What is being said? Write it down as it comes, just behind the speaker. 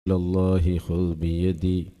الله خذ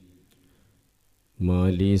بيدي ما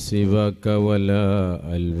لي سواك ولا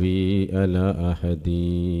ألوي على أحد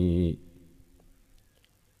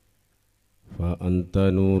فأنت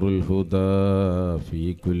نور الهدى في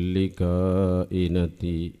كل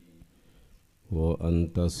كائنتي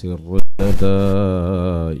وأنت سر الندى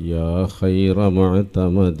يا خير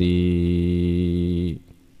معتمدي.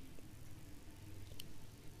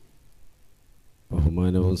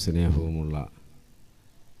 ബഹുമാനവും സ്നേഹവുമുള്ള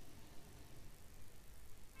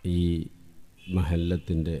ഈ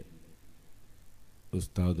മഹല്ലത്തിൻ്റെ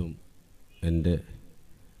ഉസ്താദും എൻ്റെ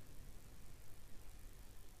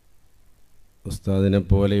ഉസ്താദിനെ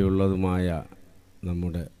പോലെയുള്ളതുമായ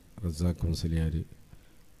നമ്മുടെ റസാഖ് മുസ്ലിയാർ,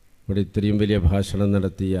 ഇവിടെ ഇത്രയും വലിയ ഭാഷണം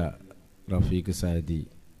നടത്തിയ റഫീഖ് സാദി,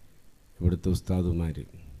 ഇവിടുത്തെ ഉസ്താദുമാർ,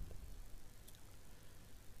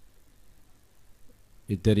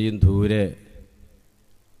 ഇത്രയും ദൂരെ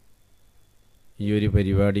ഈ ഒരു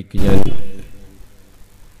പരിപാടിക്ക് ഞാൻ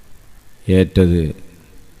ഏറ്റത്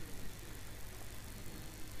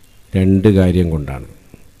രണ്ട് കാര്യം കൊണ്ടാണ്.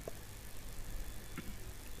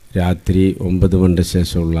 രാത്രി 9 മണിക്ക്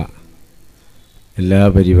ശേഷമുള്ള എല്ലാ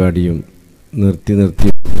പരിപാടിയും നിർത്തി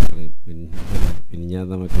പിന്നെ ഞാൻ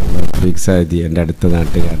നമുക്കുള്ള റഫീഖ് സാദി എൻ്റെ അടുത്ത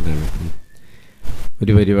നാട്ടുകാരനാണ്.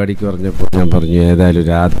 ഒരു പരിപാടിക്ക് പറഞ്ഞപ്പോൾ ഞാൻ പറഞ്ഞു, ഏതായാലും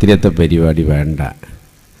രാത്രിയത്തെ പരിപാടി വേണ്ട,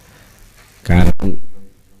 കാരണം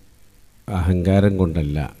അഹങ്കാരം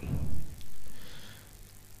കൊണ്ടല്ല.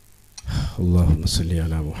 അല്ലാഹുമ്മ സ്വല്ലി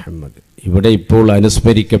അലാ മുഹമ്മദ്. ഇവിടെ ഇപ്പോൾ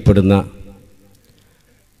അനുസ്മരിക്കപ്പെടുന്ന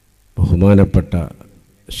ബഹുമാനപ്പെട്ട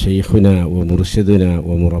ഷെയ്ഖുന വ മുർഷിദുന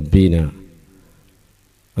വ മുറബ്ബീന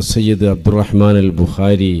അസ്സയ്യിദ് അബ്ദുറഹ്മാൻ അൽ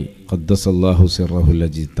ബുഖാരി ഖദ്ദസല്ലാഹു സിർറഹുൽ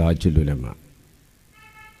അജീദ് താജുൽ ഉലമ.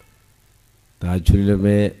 താജുൽ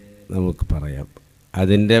ഉലമയെ നമുക്ക് പറയാം.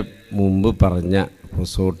 അതിൻ്റെ മുമ്പ് പറഞ്ഞ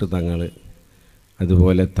ഹൊസോട്ട് തങ്ങൾ,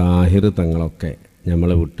 അതുപോലെ താഹിർ തങ്ങളൊക്കെ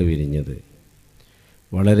നമ്മളെ വിട്ടു പിരിഞ്ഞത്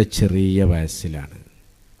വളരെ ചെറിയ വയസ്സിലാണ്.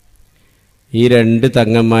 ഈ രണ്ട്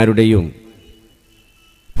തങ്ങന്മാരുടെയും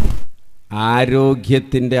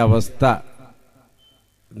ആരോഗ്യത്തിൻ്റെ അവസ്ഥ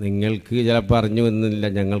നിങ്ങൾക്ക് ചിലപ്പോൾ അറിഞ്ഞു എന്നില്ല,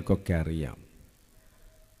 ഞങ്ങൾക്കൊക്കെ അറിയാം.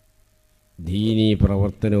 ദീനീ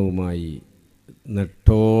പ്രവർത്തനവുമായി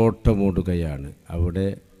നെട്ടോട്ടമോടുകയാണ്. അവിടെ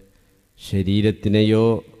ശരീരത്തിനെയോ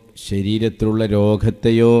ശരീരത്തിലുള്ള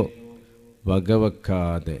രോഗത്തെയോ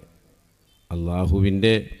വകവെക്കാതെ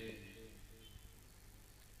അള്ളാഹുവിൻ്റെ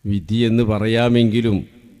വിധിയെന്ന് പറയാമെങ്കിലും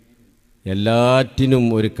എല്ലാറ്റിനും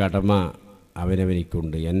ഒരു കടമ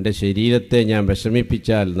അവനവനിക്കുണ്ട്. എൻ്റെ ശരീരത്തെ ഞാൻ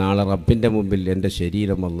വിഷമിപ്പിച്ചാൽ നാളെ റബ്ബിൻ്റെ മുമ്പിൽ എൻ്റെ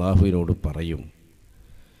ശരീരം അള്ളാഹുവിനോട് പറയും,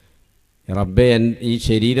 റബ്ബെ ഈ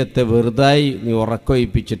ശരീരത്തെ വെറുതായി നീ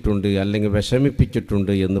ഉറക്കൊയിപ്പിച്ചിട്ടുണ്ട് അല്ലെങ്കിൽ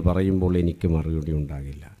വിഷമിപ്പിച്ചിട്ടുണ്ട് എന്ന് പറയുമ്പോൾ എനിക്ക് മറുപടി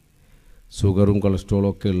ഉണ്ടാകില്ല. ഷുഗറും കൊളസ്ട്രോളും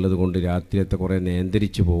ഒക്കെ ഉള്ളത് കൊണ്ട് രാത്രിയത്തെ കുറേ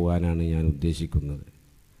നിയന്ത്രിച്ച് പോകാനാണ് ഞാൻ ഉദ്ദേശിക്കുന്നത്.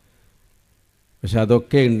 പക്ഷെ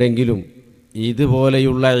അതൊക്കെ ഉണ്ടെങ്കിലും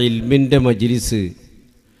ഇതുപോലെയുള്ള ഇൽമിൻ്റെ മജ്ലിസ്,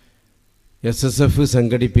 SSF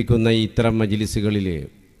സംഘടിപ്പിക്കുന്ന ഇത്തരം മജ്ലിസുകളിൽ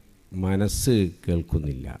മനസ്സ്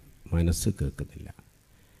കേൾക്കുന്നില്ല.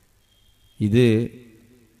 ഇത്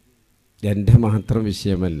എൻ്റെ മാത്രം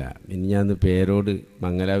വിഷയമല്ല. മിനിഞ്ഞാന്ന് പേരോട്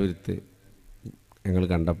മംഗലാപുരത്ത് ഞങ്ങൾ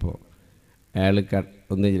കണ്ടപ്പോൾ അയാൾ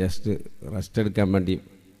ഒന്ന് റെസ്റ്റ് എടുക്കാൻ വേണ്ടി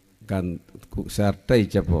ഷർട്ട്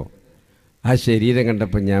അയച്ചപ്പോൾ ആ ശരീരം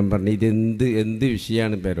കണ്ടപ്പോൾ ഞാൻ പറഞ്ഞു, എന്ത്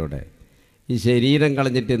വിഷയമാണ് പേരോടെ, ഈ ശരീരം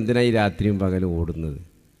കളഞ്ഞിട്ട് എന്തിനായി രാത്രിയും പകലും ഓടുന്നത്?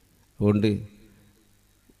 അതുകൊണ്ട്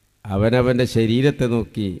അവനവൻ്റെ ശരീരത്തെ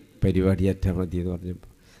നോക്കി പരിപാടിയേറ്റാൽ മതി എന്ന് പറഞ്ഞപ്പോൾ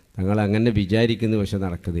തങ്ങൾ അങ്ങനെ വിചാരിക്കുന്നു, പക്ഷെ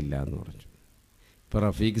നടക്കുന്നില്ല എന്ന് പറഞ്ഞു. ഇപ്പോൾ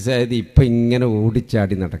റഫീഖ് സാദി ഇപ്പം ഇങ്ങനെ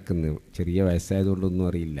ഓടിച്ചാടി നടക്കുന്നു. ചെറിയ വയസ്സായതുകൊണ്ടൊന്നും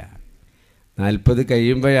അറിയില്ല. 40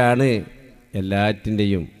 കഴിയുമ്പോഴാണ്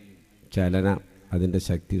എല്ലാറ്റിൻ്റെയും ചലനം, അതിൻ്റെ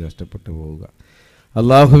ശക്തി നഷ്ടപ്പെട്ടു പോവുക.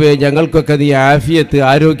 അള്ളാഹുവേ, ഞങ്ങൾക്കൊക്കെ നീ ആഫിയത്ത്,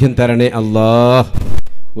 ആരോഗ്യം തരണേ അല്ലാഹ്.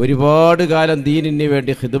 ഒരുപാട് കാലം ദീനിന്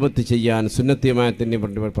വേണ്ടി ഖിദ്മത്ത് ചെയ്യാൻ, സുന്നത്തിയമായത്തിന്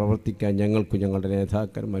വേണ്ടി പ്രവർത്തിക്കാൻ ഞങ്ങൾക്കും ഞങ്ങളുടെ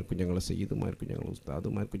നേതാക്കന്മാർക്കും ഞങ്ങളുടെ സയ്യിദുമാർക്കും ഞങ്ങളുടെ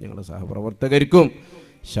ഉസ്താദുമാർക്കും ഞങ്ങളുടെ സഹപ്രവർത്തകർക്കും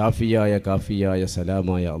ഷാഫിയായ കാഫിയായ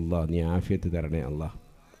സലാമായ അള്ളാഹ് നീ ആഫിയത്ത് തരണേ അള്ളാഹ്.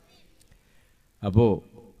 അപ്പോൾ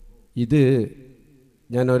ഇത്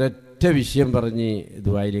ഞാൻ ഒരൊറ്റ വിഷയം പറഞ്ഞ്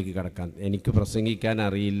ദുആയിലേക്ക് കടക്കാൻ, എനിക്ക് പ്രസംഗിക്കാൻ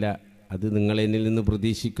അറിയില്ല, അത് നിങ്ങളെന്നിൽ നിന്ന്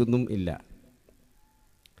പ്രതീക്ഷിക്കുന്നും ഇല്ല.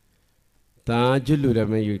 താജുൽ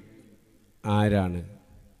ഉലമ ആരാണ്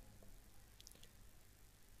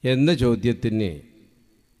എന്ന ചോദ്യത്തിന്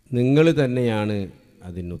നിങ്ങൾ തന്നെയാണ്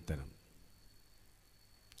അതിനുത്തരം.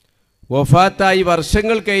 വഫാത്തായി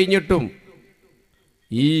വർഷങ്ങൾ കഴിഞ്ഞിട്ടും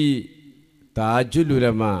ഈ താജുൽ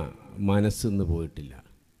ഉലമ മനസ്സിന്ന് പോയിട്ടില്ല.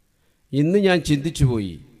 ഇന്ന് ഞാൻ ചിന്തിച്ചു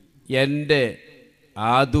പോയി, എൻ്റെ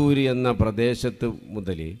ആദൂര് എന്ന പ്രദേശത്ത്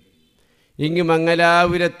മുതൽ ഇങ്ങ്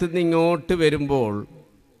മംഗലാപുരത്ത് നിന്ന് ഇങ്ങോട്ട് വരുമ്പോൾ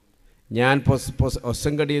ഞാൻ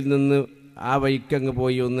ഒസങ്കടിയിൽ നിന്ന് ആ വഴിക്കങ്ങ്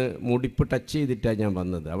പോയി ഒന്ന് മുടിപ്പ് ടച്ച് ചെയ്തിട്ടാണ് ഞാൻ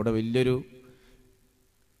വന്നത്. അവിടെ വലിയൊരു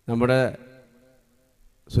നമ്മുടെ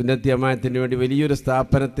സുന്നത്തി ജമാഅത്തിന് വേണ്ടി വലിയൊരു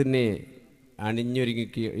സ്ഥാപനത്തിന്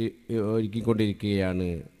ഒരുക്കിക്കൊണ്ടിരിക്കുകയാണ്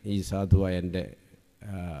ഈ സാധുവായ എൻ്റെ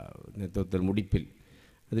നേതൃത്വത്തിൽ മുടിപ്പിൽ.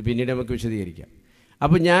 അത് പിന്നീട് നമുക്ക് വിശദീകരിക്കാം.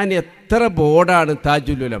 അപ്പോൾ ഞാൻ എത്ര ബോർഡാണ്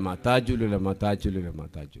താജുൽ ഉലമ, താജുൽ ഉലമ, താജുൽ ഉലമ,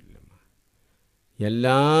 താജുൽ ഉലമ.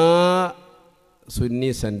 എല്ലാ സുന്നി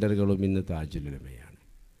സെൻ്ററുകളും ഇന്ന് താജുൽ ഉലമയാണ്.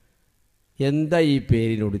 എന്താ ഈ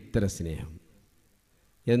പേരിനോട് ഇത്ര സ്നേഹം?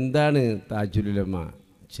 എന്താണ് താജുൽ ഉലമ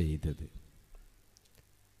ചെയ്തത്?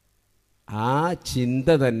 ആ ചിന്ത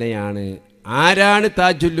തന്നെയാണ് ആരാണ്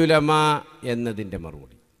താജുൽ ഉലമ എന്നതിൻ്റെ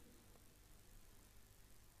മറുപടി.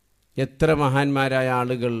 എത്ര മഹാന്മാരായ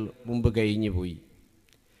ആളുകൾ മുമ്പ് കഴിഞ്ഞു പോയി,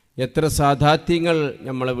 എത്ര സാദാത്യങ്ങൾ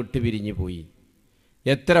നമ്മളെ വിട്ടുപിരിഞ്ഞു പോയി,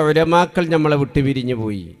 എത്ര ഉലമാക്കൾ നമ്മളെ വിട്ടുപിരിഞ്ഞു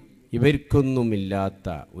പോയി. ഇവർക്കൊന്നുമില്ലാത്ത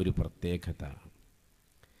ഒരു പ്രത്യേകത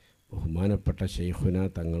ബഹുമാനപ്പെട്ട ശൈഖുന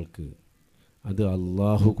തങ്ങൾക്ക് അത്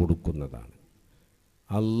അള്ളാഹു കൊടുക്കുന്നതാണ്.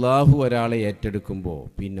 അള്ളാഹു ഒരാളെ ഏറ്റെടുക്കുമ്പോൾ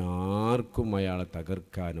പിന്നെ ആർക്കും അയാളെ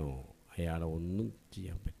തകർക്കാനോ അയാളെ ഒന്നും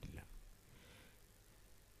ചെയ്യാൻ പറ്റില്ല.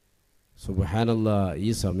 സുബ്ഹാനല്ലാഹ്, ഈ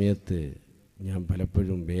സമയത്ത് ഞാൻ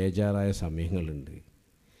പലപ്പോഴും ബേജാറായ സമയങ്ങളുണ്ട്.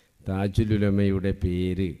 താജുൽ ഉലമയുടെ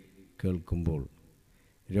പേര് കേൾക്കുമ്പോൾ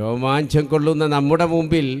രോമാഞ്ചം കൊള്ളുന്ന നമ്മുടെ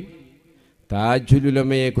മുമ്പിൽ താജുൽ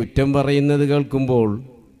ഉലമയെ കുറ്റം പറയുന്നത് കേൾക്കുമ്പോൾ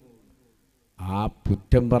ആ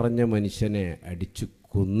കുറ്റം പറഞ്ഞ മനുഷ്യനെ അടിച്ചു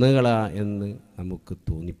കൊന്നുകളാ എന്ന് നമുക്ക്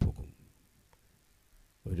തോന്നിപ്പോകും.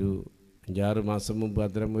 ഒരു 5-6 മാസം മുമ്പ്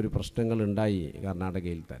അത്തരം ഒരു പ്രശ്നങ്ങളുണ്ടായി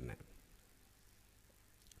കർണാടകയിൽ തന്നെ.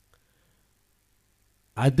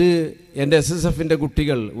 അത് എൻ്റെ SSFൻ്റെ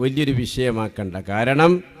കുട്ടികൾ വലിയൊരു വിഷയമാക്കണ്ട.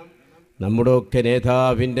 കാരണം നമ്മുടെ ഒക്കെ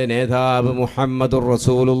നേതാവിൻ്റെ നേതാവ് മുഹമ്മദുർ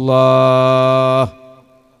റസൂലുള്ളാഹ്,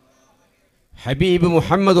 ഹബീബ്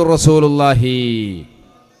മുഹമ്മദുർ റസൂലുള്ളാഹി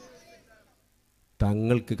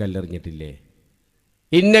തങ്ങൾക്ക് കല്ലെറിഞ്ഞിട്ടില്ലേ?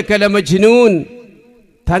 ഇന്നക ലമജ്നൂൻ,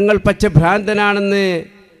 തങ്ങൾ പച്ച ഭ്രാന്തനാണെന്ന്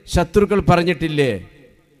ശത്രുക്കൾ പറഞ്ഞിട്ടില്ലേ?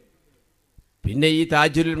 പിന്നെ ഈ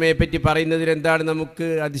താജുൽ ഉലമയെ പറ്റി പറയുന്നതിൽ എന്താണ് നമുക്ക്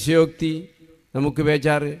അതിശയോക്തി, നമുക്ക്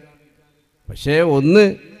ബേജാറ്? പക്ഷേ ഒന്ന്,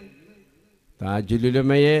 താജുൽ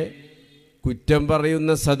ഉലമയെ കുറ്റം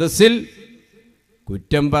പറയുന്ന സദസ്സിൽ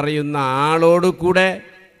കുറ്റം പറയുന്ന ആളോട് കൂടെ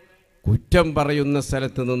കുറ്റം പറയുന്ന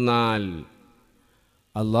സ്ഥലത്ത് നിന്നാൽ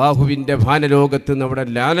അള്ളാഹുവിൻ്റെ ഭാനലോകത്ത് നിന്ന് അവിടെ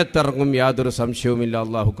ലാനത്തിറങ്ങും, യാതൊരു സംശയവുമില്ല.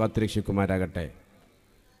 അള്ളാഹു കാത്തുരക്ഷിക്കുമാരാകട്ടെ.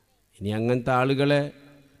 ഇനി അങ്ങനത്തെ ആളുകളെ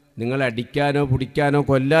നിങ്ങൾ അടിക്കാനോ പിടിക്കാനോ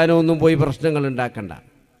കൊല്ലാനോ ഒന്നും പോയി പ്രശ്നങ്ങൾ ഉണ്ടാക്കണ്ട.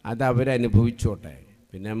 അത് അവരനുഭവിച്ചോട്ടെ,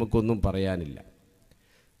 പിന്നെ നമുക്കൊന്നും പറയാനില്ല.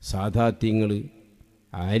 സാദാത്യങ്ങൾ,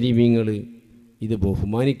 ആലിമീങ്ങൾ, ഇത്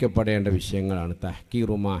ബഹുമാനിക്കപ്പെടേണ്ട വിഷയങ്ങളാണ്.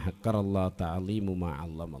 തഹ്കീറുമാ ഹക്കറല്ലാ തഅലീമുമാ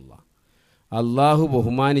അല്ലമല്ലാ. അള്ളാഹു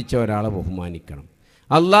ബഹുമാനിച്ച ഒരാളെ ബഹുമാനിക്കണം.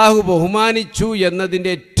 അള്ളാഹു ബഹുമാനിച്ചു എന്നതിൻ്റെ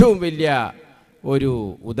ഏറ്റവും വലിയ ഒരു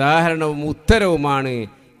ഉദാഹരണവും ഉത്തരവുമാണ്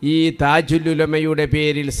ഈ താജുൽ ഉലമയുടെ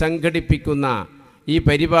പേരിൽ സംഘടിപ്പിക്കുന്ന ഈ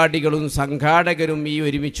പരിപാടികളും സംഘാടകരും ഈ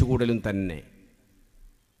ഒരുമിച്ച് കൂടലും തന്നെ.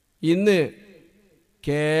 ഇന്ന്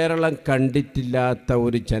കേരളം കണ്ടിട്ടില്ലാത്ത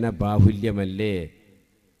ഒരു ജനബാഹുല്യമല്ലേ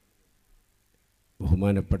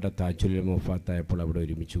ബഹുമാനപ്പെട്ട താജുൽ ഉലമ വഫാത്തായപ്പോൾ അവിടെ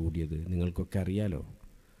ഒരുമിച്ച് കൂടിയത്? നിങ്ങൾക്കൊക്കെ അറിയാലോ.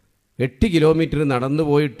 8 കിലോമീറ്റർ നടന്നു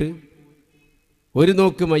പോയിട്ട് ഒരു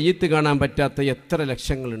നോക്ക് മയ്യത്ത് കാണാൻ പറ്റാത്ത എത്ര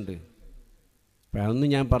ലക്ഷങ്ങളുണ്ട്. അപ്പം അതൊന്നും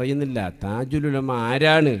ഞാൻ പറയുന്നില്ല. താജുൽ ഉലമ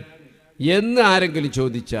ആരാണ് എന്ന് ആരെങ്കിലും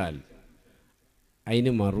ചോദിച്ചാൽ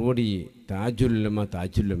അതിന് മറുപടി താജുൽ ഉലമ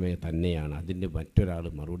താജുൽ ഉലമ തന്നെയാണ്. അതിൻ്റെ മറ്റൊരാൾ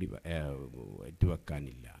മറുപടി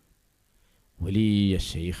ഏറ്റുവെക്കാനില്ല. വലിയ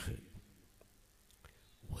ഷെയ്ഖ്,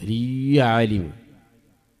 വലിയ ആലിം,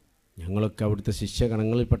 ഞങ്ങളൊക്കെ അവിടുത്തെ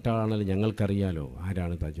ശിഷ്യഗണങ്ങളിൽപ്പെട്ട ആളാണല്ലോ, ഞങ്ങൾക്കറിയാലോ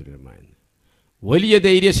ആരാണ് താജുൽ ഉലമ എന്ന്. വലിയ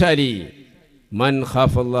ധൈര്യശാലി, മൻ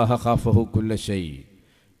ഖാഫല്ലാഹ ഖാഫഹു കുല്ല ശൈ,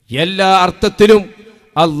 എല്ലാ അർത്ഥത്തിലും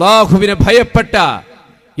അള്ളാഹുവിനെ ഭയപ്പെട്ട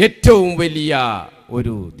ഏറ്റവും വലിയ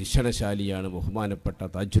ഒരു ദിശണശാലിയാണ് ബഹുമാനപ്പെട്ട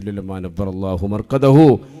താജുൽ ഉലമ നബ്ബറല്ലാഹു മർഖദഹു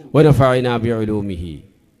വനഫഅനാ ബിഉലൂമിഹി.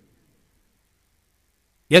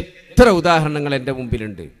 എത്ര ഉദാഹരണങ്ങൾ എൻ്റെ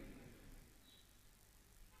മുമ്പിലുണ്ട്.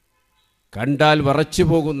 കണ്ടാൽ വറച്ചു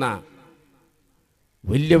പോകുന്ന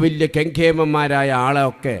വലിയ വലിയ കെങ്കേമന്മാരായ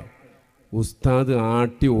ആളെയൊക്കെ ഉസ്താദ്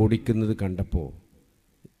ആട്ടി ഓടിക്കുന്നത് കണ്ടപ്പോൾ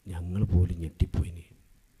ഞങ്ങൾ പോലും ഞെട്ടിപ്പോയിന്.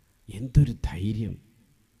 എന്തൊരു ധൈര്യം!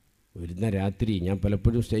 വരുന്ന രാത്രി, ഞാൻ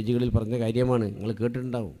പലപ്പോഴും സ്റ്റേജുകളിൽ പറഞ്ഞ കാര്യമാണ്, നിങ്ങൾ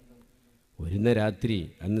കേട്ടിട്ടുണ്ടാവും. വരുന്ന രാത്രി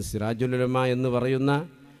അന്ന് സിറാജുൽ ഉലമ എന്ന് പറയുന്ന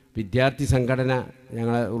വിദ്യാർത്ഥി സംഘടന,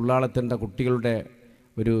 ഞങ്ങളെ ഉള്ളാളത്തിൻ്റെ കുട്ടികളുടെ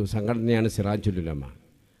ഒരു സംഘടനയാണ് സിറാജുൽ ഉലമ.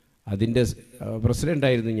 അതിൻ്റെ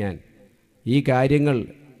പ്രസിഡൻ്റായിരുന്നു ഞാൻ. ഈ കാര്യങ്ങൾ,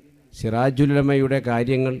 സിറാജുൽ ഉലമയുടെ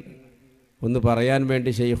കാര്യങ്ങൾ ഒന്ന് പറയാൻ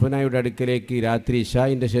വേണ്ടി ശൈഖുനായുടെ അടുക്കലേക്ക് രാത്രി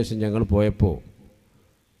ഇശാഇൻ്റെ ശേഷം ഞങ്ങൾ പോയപ്പോൾ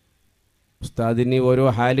ഉസ്താദിന് ഓരോ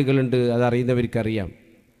ഹാലുകളുണ്ട്, അതറിയുന്നവർക്കറിയാം.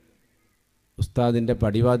 ഉസ്താദിൻ്റെ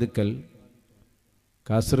പടിവാതുക്കൽ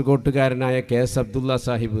കാസർഗോട്ടുകാരനായ KS അബ്ദുള്ള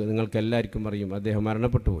സാഹിബ്, നിങ്ങൾക്ക് എല്ലാവർക്കും അറിയും, അദ്ദേഹം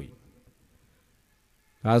മരണപ്പെട്ടു പോയി.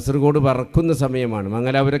 കാസർഗോഡ് വറക്കുന്ന സമയമാണ്,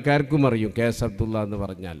 മംഗലാപുരക്കാർക്കും അറിയും KS അബ്ദുള്ള എന്ന്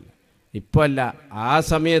പറഞ്ഞാൽ. ഇപ്പോൾ അല്ല, ആ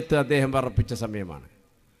സമയത്ത് അദ്ദേഹം വറപ്പിച്ച സമയമാണ്.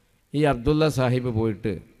 ഈ അബ്ദുള്ള സാഹിബ്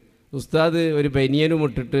പോയിട്ട് ഉസ്താദ് ഒരു ബനിയനും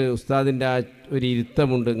ഇട്ടിട്ട് ഉസ്താദിൻ്റെ ആ ഒരു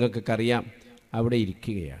ഇരുത്തമുണ്ട്, നിങ്ങൾക്കൊക്കെ അറിയാം, അവിടെ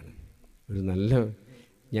ഇരിക്കുകയാണ്. ഒരു നല്ല,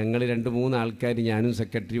 ഞങ്ങൾ 2-3 ആൾക്കാർ, ഞാനും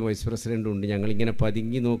സെക്രട്ടറിയും വൈസ് പ്രസിഡൻറ്റും ഉണ്ട്, ഞങ്ങളിങ്ങനെ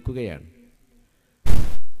പതുങ്ങി നോക്കുകയാണ്.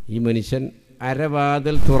 ഈ മനുഷ്യൻ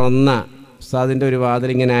അരവാതിൽ തുറന്ന, ഉസ്താദിൻ്റെ ഒരു വാതിൽ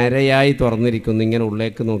ഇങ്ങനെ അരയായി തുറന്നിരിക്കുന്നു. ഇങ്ങനെ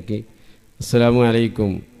ഉള്ളിലേക്ക് നോക്കി, അസ്സലാമു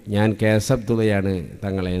അലൈക്കും, ഞാൻ KS അബ്ദുള്ളയാണ്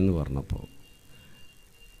തങ്ങളെ എന്ന് പറഞ്ഞപ്പോൾ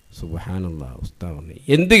സുബ്ഹാനല്ലാഹ്, ഉസ്താദ് പറഞ്ഞു,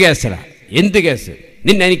 എന്ത് കേസടാ, എന്ത് കേസ്,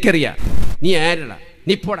 നിന്നെ എനിക്കറിയാം, നീ ആരടാ,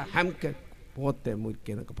 നീ പോടാ ഹംക്ക് പോത്തെ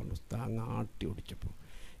മുരിക്കെന്നൊക്കെ പറഞ്ഞു. ഉസ്താദ് അങ്ങ് ആട്ടി ഓടിച്ചപ്പോൾ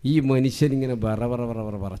ഈ മനുഷ്യനിങ്ങനെ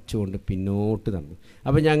വറച്ചുകൊണ്ട് പിന്നോട്ട് നടന്നു.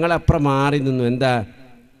 അപ്പോൾ ഞങ്ങളപ്പുറം മാറി നിന്നു.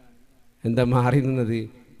 എന്താ മാറി നിന്നത്?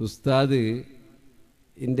 ഉസ്താദ്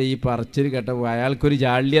എൻ്റെ ഈ പറച്ചിൽ കേട്ടപ്പോൾ അയാൾക്കൊരു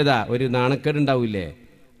ജാള്യത, ഒരു നാണക്കേടുണ്ടാവില്ലേ,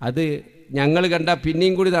 അത് ഞങ്ങൾ കണ്ടാൽ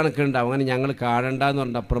പിന്നെയും കൂടി നാണക്കേടുണ്ടാവും. അങ്ങനെ ഞങ്ങൾ കാണണ്ടെന്ന്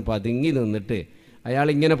പറഞ്ഞിട്ട് അപ്പുറം പതുങ്ങി നിന്നിട്ട്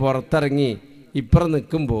അയാളിങ്ങനെ പുറത്തിറങ്ങി ഇപ്പുറം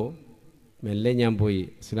നിൽക്കുമ്പോൾ മെല്ലെ ഞാൻ പോയി,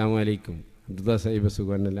 അസ്സലാമു അലൈക്കും അബ്ദുള്ള സാഹിബ്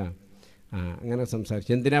സുഖമല്ല, അങ്ങനെ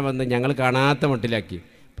സംസാരിച്ചു. എന്തിനാ വന്നത്? ഞങ്ങൾ കാണാത്ത മട്ടിലാക്കി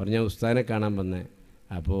പറഞ്ഞ ഉസ്താദിനെ കാണാൻ വന്നേ.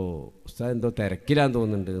 അപ്പോൾ ഉസ്താദ് എന്തോ തിരക്കിലാന്ന്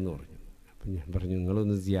തോന്നുന്നുണ്ട് എന്ന് പറഞ്ഞു. അപ്പം ഞാൻ പറഞ്ഞു,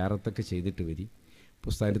 നിങ്ങളൊന്ന് സിയാറത്തൊക്കെ ചെയ്തിട്ട് വരി,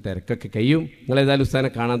 ഉസ്താദിൻ്റെ തിരക്കൊക്കെ കഴിയും, നിങ്ങളേതായാലും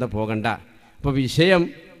ഉസ്താദിനെ കാണാതെ പോകണ്ട. അപ്പോൾ വിഷയം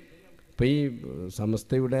ഇപ്പോൾ ഈ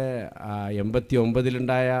സമസ്തയുടെ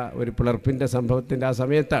 89-ലുണ്ടായ ഒരു പിളർപ്പിൻ്റെ സംഭവത്തിൻ്റെ ആ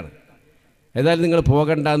സമയത്താണ്. ഏതായാലും നിങ്ങൾ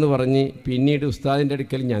പോകണ്ട എന്ന് പറഞ്ഞ് പിന്നീട് ഉസ്താദിൻ്റെ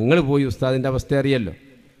അടുക്കൽ ഞങ്ങൾ പോയി. ഉസ്താദിൻ്റെ അവസ്ഥ അറിയല്ലോ.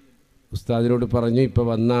 ഉസ്താദിനോട് പറഞ്ഞു, ഇപ്പോൾ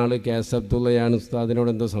വന്ന ആൾ KS അബ്ദുള്ളയാണ്, ഉസ്താദിനോട്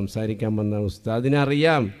എന്തോ സംസാരിക്കാൻ വന്നതാണ്.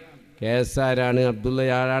 ഉസ്താദിനറിയാം KS ആരാണ്, അബ്ദുള്ള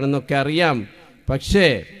ആരാണെന്നൊക്കെ അറിയാം. പക്ഷേ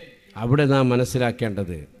അവിടെ നാം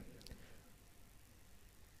മനസ്സിലാക്കേണ്ടത്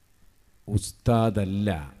ഉസ്താദല്ല,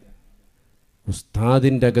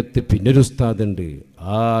 ഉസ്താദിൻ്റെ അകത്ത് പിന്നൊരു ഉസ്താദുണ്ട്.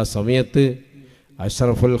 ആ സമയത്ത്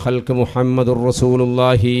അഷ്റഫുൽ ഖൽഖ് മുഹമ്മദുർ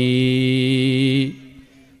റസൂലുള്ളാഹി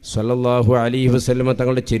സ്വല്ലല്ലാഹു അലൈഹി വസല്ലമ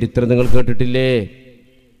തങ്ങളുടെ ചരിത്രം നിങ്ങൾ കേട്ടിട്ടില്ലേ?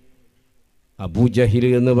 അബൂജഹിൽ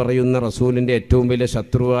എന്ന് പറയുന്ന റസൂലിൻ്റെ ഏറ്റവും വലിയ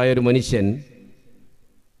ശത്രുവായ ഒരു മനുഷ്യൻ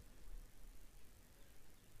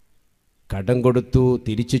കടം കൊടുത്തു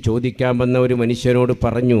തിരിച്ചു ചോദിക്കാൻ വന്ന ഒരു മനുഷ്യനോട്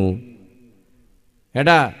പറഞ്ഞു,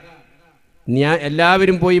 എടാ ഞാൻ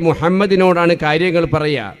എല്ലാവരും പോയി മുഹമ്മദിനോടാണ് കാര്യങ്ങൾ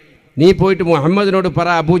പറയുക, നീ പോയിട്ട് മുഹമ്മദിനോട് പറ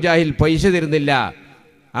അബൂജാഹിൽ പൈസ തരുന്നില്ല,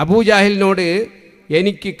 അബൂജാഹിലിനോട്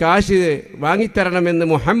എനിക്ക് കാശ് വാങ്ങിത്തരണമെന്ന്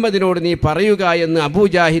മുഹമ്മദിനോട് നീ പറയുക എന്ന്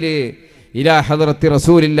അബൂജാഹിൽ ഇലാ ഹദ്റത്തി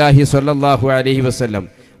റസൂലില്ലാഹി സ്വല്ലല്ലാഹു അലൈഹി വസല്ലം,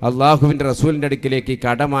 അള്ളാഹുവിൻ്റെ റസൂലിൻ്റെ അടുക്കിലേക്ക്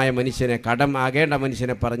കടമായ മനുഷ്യനെ, കടം ആകേണ്ട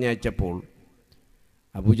മനുഷ്യനെ പറഞ്ഞയച്ചപ്പോൾ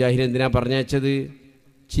അബൂജാഹിൽ എന്തിനാ പറഞ്ഞയച്ചത്?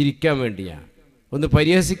 ചിരിക്കാൻ വേണ്ടിയാ, ഒന്ന്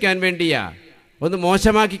പരിഹസിക്കാൻ വേണ്ടിയാ, ഒന്ന്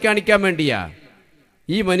മോശമാക്കി കാണിക്കാൻ വേണ്ടിയാ.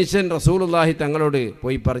 ഈ മനുഷ്യൻ റസൂലുള്ളാഹി തങ്ങളോട്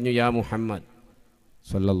പോയി പറഞ്ഞു, യാ മുഹമ്മദ്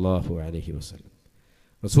സ്വല്ലല്ലാഹു അലൈഹി വസല്ലം,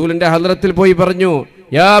 റസൂലിൻ്റെ ഹദ്റത്തിൽ പോയി പറഞ്ഞു,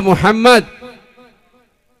 യാ മുഹമ്മദ്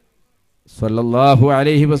സ്വല്ലല്ലാഹു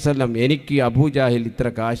അലൈഹി വസല്ലം, എനിക്ക് അബൂജാഹിൽ ഇത്ര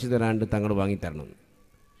കാശ് തരാണ്ട് തങ്ങൾ വാങ്ങിത്തരണം,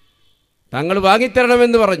 തങ്ങൾ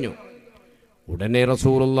വാങ്ങിത്തരണമെന്ന് പറഞ്ഞു. ഉടനെ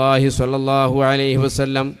റസൂലുള്ളാഹി സ്വല്ലല്ലാഹു അലൈഹി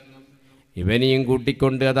വസല്ലം ഇവനെയും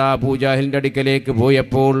കൂട്ടിക്കൊണ്ട് അതാ അബൂജാഹിലിൻ്റെ അടുക്കലേക്ക്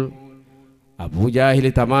പോയപ്പോൾ അബൂജാഹിൽ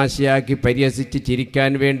തമാശയാക്കി പരിഹസിച്ച്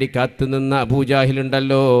ചിരിക്കാൻ വേണ്ടി കാത്തുനിന്ന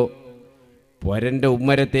അബൂജാഹിലുണ്ടല്ലോ, പൊരൻ്റെ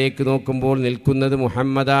ഉമ്മരത്തേക്ക് നോക്കുമ്പോൾ നിൽക്കുന്നത്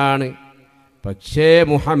മുഹമ്മദാണ്. പക്ഷേ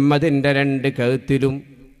മുഹമ്മദിൻ്റെ രണ്ട്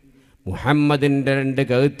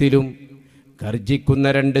കഴുത്തിലും ഗർജിക്കുന്ന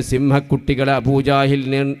 2 സിംഹക്കുട്ടികളെ അബൂജാഹിൽ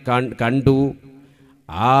കണ്ടു.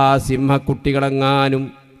 ആ സിംഹക്കുട്ടികളെങ്ങാനും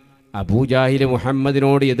അബൂജാഹിൽ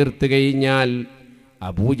മുഹമ്മദിനോട് എതിർത്ത് കഴിഞ്ഞാൽ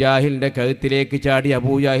അബൂജാഹിലിൻ്റെ കഴുത്തിലേക്ക് ചാടി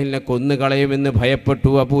അബൂജാഹിലിനെ കൊന്നുകളയുമെന്ന്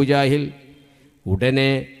ഭയപ്പെട്ടു അബൂജാഹിൽ.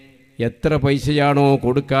 ഉടനെ എത്ര പൈസയാണോ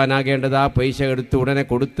കൊടുക്കാനാകേണ്ടത് ആ പൈസ എടുത്ത് ഉടനെ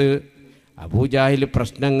കൊടുത്ത് അബൂജാഹിൽ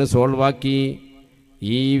പ്രശ്നങ്ങൾ സോൾവാക്കി.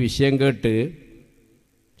 ഈ വിഷയം കേട്ട്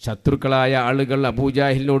ശത്രുക്കളായ ആളുകൾ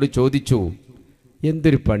അബൂജാഹിലിനോട് ചോദിച്ചു,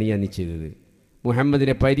 എന്തൊരു പണിയാണ് നീ ചെയ്തത്?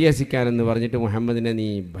 മുഹമ്മദിനെ പരിഹസിക്കാനെന്ന് പറഞ്ഞിട്ട് മുഹമ്മദിനെ നീ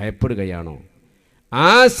ഭയപ്പെടുകയാണോ?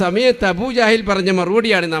 ആ സമയത്ത് അബൂജാഹിൽ പറഞ്ഞ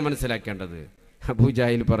മറുപടിയാണ് നാം മനസ്സിലാക്കേണ്ടത്.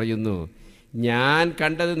 അബൂജാഹിൽ പറയുന്നു, ഞാൻ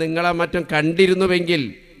കണ്ടത് നിങ്ങളെ മറ്റും കണ്ടിരുന്നുവെങ്കിൽ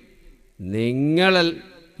നിങ്ങൾ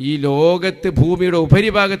ഈ ലോകത്ത് ഭൂമിയുടെ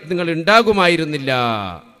ഉപരിഭാഗത്ത് നിങ്ങൾ ഉണ്ടാകുമായിരുന്നില്ല.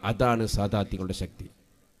 അതാണ് സാദാത്യങ്ങളുടെ ശക്തി,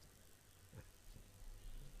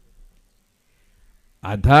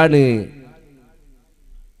 അതാണ്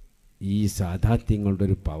ഈ സാദാത്യങ്ങളുടെ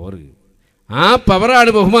ഒരു പവർ. ആ പവറാണ്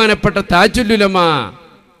ബഹുമാനപ്പെട്ട താജുൽ ഉലമ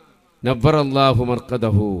നവ്വറല്ലാഹു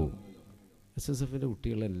മർഖദഹു SSFിൻ്റെ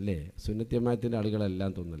കുട്ടികളല്ലേ, സുന്നത്തി ജമാഅത്തിൻ്റെ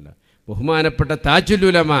ആളുകളെല്ലാം തോന്നുന്നില്ല. ബഹുമാനപ്പെട്ട താജുൽ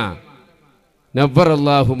ഉലമ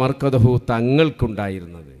നവ്വറല്ലാഹു മർക്കദഹു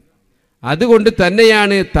തങ്ങൾക്കുണ്ടായിരുന്നത്. അതുകൊണ്ട്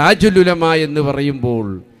തന്നെയാണ് താജുൽ ഉലമ എന്ന് പറയുമ്പോൾ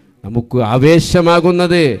നമുക്ക്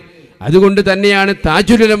ആവേശമാകുന്നത്. അതുകൊണ്ട് തന്നെയാണ്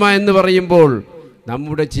താജുൽ ഉലമ എന്ന് പറയുമ്പോൾ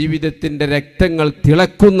നമ്മുടെ ജീവിതത്തിൻ്റെ രക്തങ്ങൾ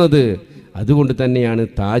തിളക്കുന്നത്. അതുകൊണ്ട് തന്നെയാണ്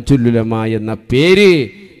താജുൽ ഉലമ എന്ന പേര്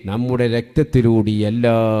നമ്മുടെ രക്തത്തിലൂടെ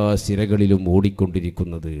എല്ലാ സിരകളിലും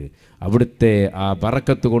ഓടിക്കൊണ്ടിരിക്കുന്നത്. അവിടുത്തെ ആ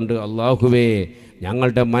ബറക്കത്ത് കൊണ്ട് അല്ലാഹുവേ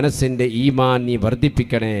ഞങ്ങളുടെ മനസ്സിൻ്റെ ഈമാൻ നീ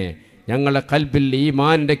വർദ്ധിപ്പിക്കണേ, ഞങ്ങളുടെ ഖൽബിൽ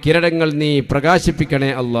ഈമാനിൻ്റെ കിരണങ്ങൾ നീ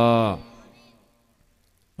പ്രകാശിപ്പിക്കണേ അല്ലാ.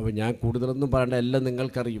 അപ്പോൾ ഞാൻ കൂടുതലൊന്നും പറയേണ്ട, എല്ലാം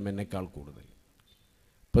നിങ്ങൾക്കറിയും എന്നെക്കാൾ കൂടുതൽ.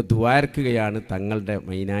 ഇപ്പോൾ ദുആർക്കുകയാണ് തങ്ങളുടെ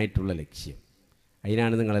മെയിനായിട്ടുള്ള ലക്ഷ്യം.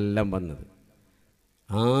 അതിനാണ് നിങ്ങളെല്ലാം വന്നത്.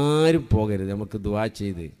 ആരും പോകരുത്. നമുക്ക് ദുആ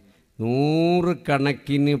ചെയ്ത് 100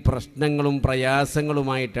 കണക്കിന് പ്രശ്നങ്ങളും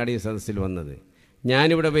പ്രയാസങ്ങളുമായിട്ടാണ് ഈ സദസ്സിൽ വന്നത്.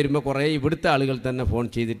 ഞാനിവിടെ വരുമ്പോൾ കുറേ ഇവിടുത്തെ ആളുകൾ തന്നെ ഫോൺ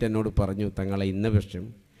ചെയ്തിട്ട് എന്നോട് പറഞ്ഞു, തങ്ങളെ ഇന്ന പ്രശ്നം.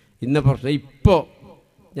 ഇപ്പോൾ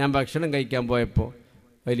ഞാൻ ഭക്ഷണം കഴിക്കാൻ പോയപ്പോൾ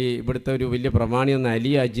ഇവിടുത്തെ ഒരു വലിയ പ്രമാണിയൊന്ന്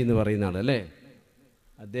അലി ആജി എന്ന് പറയുന്ന ആളല്ലേ,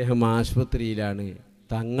 അദ്ദേഹം ആശുപത്രിയിലാണ്.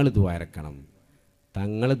 തങ്ങൾ ദുആരക്കണം,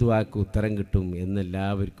 തങ്ങൾ ദുആക്ക് ഉത്തരം കിട്ടും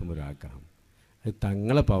എന്നെല്ലാവർക്കും ഒരാഗ്രഹം. അത്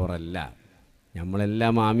തങ്ങളെ പവറല്ല.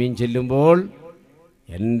 നമ്മളെല്ലാം ആമീൻ ചെല്ലുമ്പോൾ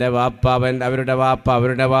എൻ്റെ വാപ്പ, അവരുടെ വാപ്പ,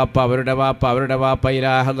 അവരുടെ വാപ്പ, അവരുടെ വാപ്പ, അവരുടെ വാപ്പ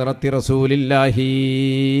ഇലാ ഹദ്റത്തി റസൂലില്ലാഹി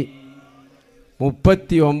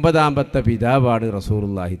 39ാമത്തെ പിതാവാണ്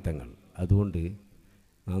റസൂലുള്ളാഹി തങ്ങൾ. അതുകൊണ്ട്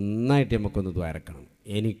നന്നായിട്ട് നമുക്കൊന്ന് ദ്വാരക്കണം.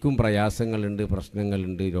 എനിക്കും പ്രയാസങ്ങളുണ്ട്,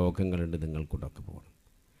 പ്രശ്നങ്ങളുണ്ട്, രോഗങ്ങളുണ്ട്, നിങ്ങൾക്കൊണ്ടൊക്കെ പോകണം.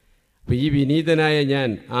 അപ്പോൾ ഈ വിനീതനായ ഞാൻ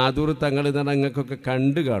ആദൂർ തങ്ങൾ നിങ്ങൾക്കൊക്കെ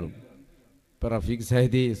കണ്ടു കാണും. ഇപ്പോൾ റഫീഖ്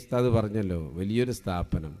സയ്യിദി ഉസ്താദ് പറഞ്ഞല്ലോ, വലിയൊരു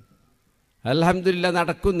സ്ഥാപനം അൽഹംദുലില്ലാ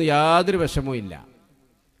നടക്കുന്നു, യാതൊരു വിഷമവും ഇല്ല.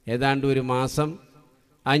 ഏതാണ്ട് ഒരു മാസം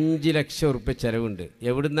 5 ലക്ഷം ഉറുപ്പ്യ ചിലവുണ്ട്.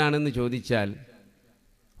 എവിടുന്നാണെന്ന് ചോദിച്ചാൽ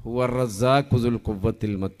ഹുവർ റസാഖു ദുൽ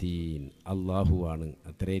ഖുവ്വത്തിൽ മതീൻ, അള്ളാഹുവാണ്,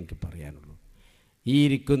 അത്രേ എനിക്ക് പറയാനുള്ളൂ. ഈ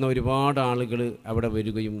ഇരിക്കുന്ന ഒരുപാട് ആളുകൾ അവിടെ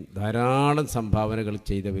വരികയും ധാരാളം സംഭാവനകൾ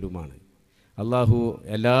ചെയ്തവരുമാണ്. അള്ളാഹു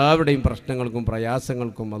എല്ലാവരുടെയും പ്രശ്നങ്ങൾക്കും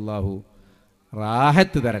പ്രയാസങ്ങൾക്കും അള്ളാഹു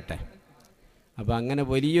റാഹത്ത് തരട്ടെ. അപ്പോൾ അങ്ങനെ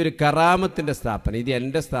വലിയൊരു കറാമത്തിൻ്റെ സ്ഥാപനം. ഇത്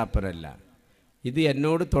എൻ്റെ സ്ഥാപനമല്ല, ഇത്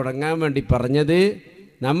എന്നോട് തുടങ്ങാൻ വേണ്ടി പറഞ്ഞത്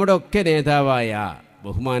നമ്മുടെ ഒക്കെ നേതാവായ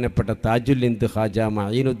ബഹുമാനപ്പെട്ട താജുൽ ഹിന്ദ് ഖാജ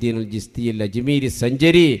മഈനുദ്ദീൻ അൽ ജിസ്തി അൽ അജ്മീരി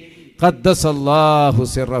സഞ്ചരി ഖദ്ദസല്ലാഹു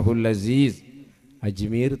സിർറഹുൽ അസീസ്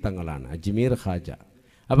അജ്മീർ തങ്ങളാണ്, അജ്മീർ ഖാജ.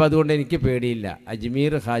 അപ്പോൾ അതുകൊണ്ട് എനിക്ക് പേടിയില്ല,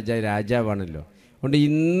 അജ്മീർ ഖാജ രാജാവാണല്ലോ. അതുകൊണ്ട്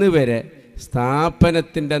ഇന്ന് വരെ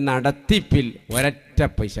സ്ഥാപനത്തിൻ്റെ നടത്തിപ്പിൽ ഒരൊറ്റ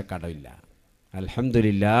പൈസ കടമില്ല.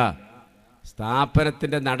 അൽഹംദുലില്ലാ,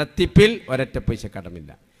 സ്ഥാപനത്തിൻ്റെ നടത്തിപ്പിൽ ഒരൊറ്റ പൈസ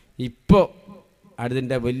കടമില്ല. ഇപ്പോൾ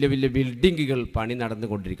അതിൻ്റെ വലിയ വലിയ ബിൽഡിങ്ങുകൾ പണി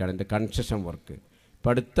നടന്നുകൊണ്ടിരിക്കുകയാണ്, എൻ്റെ കൺസ്ട്രക്ഷൻ വർക്ക്. ഇപ്പോൾ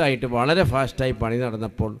അടുത്തായിട്ട് വളരെ ഫാസ്റ്റായി പണി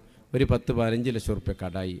നടന്നപ്പോൾ ഒരു 10-15 ലക്ഷം ഉറുപ്പ്യ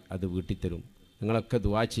കടായി. അത് വീട്ടിൽ തരും, നിങ്ങളൊക്കെ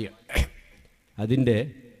ദുആ ചെയ്യുക. അതിൻ്റെ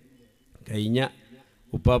കഴിഞ്ഞ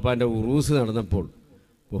ഉപ്പാപ്പാൻ്റെ ഉറൂസ് നടന്നപ്പോൾ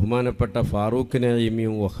ബഹുമാനപ്പെട്ട ഫാറൂഖ്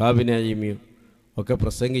നഈമിയും വഹാബ് നഈമിയും ഒക്കെ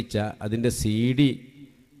പ്രസംഗിച്ച അതിൻ്റെ CD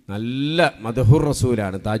നല്ല മദഹുർ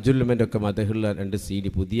റസൂലാണ്. താജുൽ ഉലമൻ്റെ ഒക്കെ മദഹുള്ള 2 CD,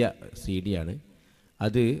 പുതിയ CD ആണ്.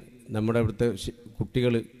 അത് നമ്മുടെ ഇവിടുത്തെ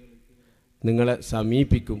കുട്ടികൾ നിങ്ങളെ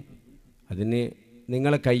സമീപിക്കും. അതിന്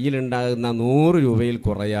നിങ്ങളെ കയ്യിലുണ്ടാകുന്ന 100 രൂപയിൽ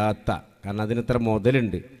കുറയാത്ത, കാരണം അതിനത്ര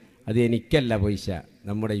മുതലുണ്ട്. അത് എനിക്കല്ല പൈസ,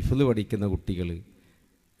 നമ്മുടെ ഇഫ്ള് പഠിക്കുന്ന കുട്ടികൾ,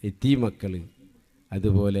 യതീമക്കൾ,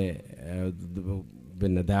 അതുപോലെ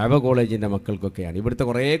പിന്നെ ദാവ കോളേജിൻ്റെ മക്കൾക്കൊക്കെയാണ്. ഇവിടുത്തെ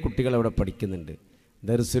കുറേ കുട്ടികൾ അവിടെ പഠിക്കുന്നുണ്ട്,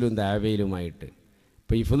 ദർസിലും ദാവയിലുമായിട്ട്.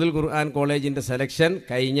 ഇപ്പോൾ ഇഫ്ളുൽ ഖുർആൻ കോളേജിൻ്റെ സെലക്ഷൻ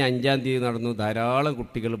കഴിഞ്ഞ 5-ാം തീയതി നടന്നു. ധാരാളം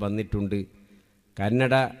കുട്ടികൾ വന്നിട്ടുണ്ട്.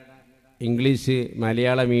 കന്നഡ, ഇംഗ്ലീഷ്,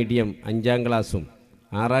 മലയാള മീഡിയം 5-ാം ക്ലാസ്സും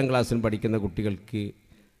 6-ാം ക്ലാസ്സിലും പഠിക്കുന്ന കുട്ടികൾക്ക്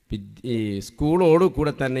ഈ സ്കൂളോട്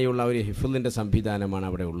കൂടെ തന്നെയുള്ള ഒരു ഹിഫ്ളിൻ്റെ സംവിധാനമാണ്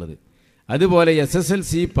അവിടെ ഉള്ളത്. അതുപോലെ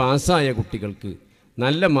SSLC പാസ്സായ കുട്ടികൾക്ക്,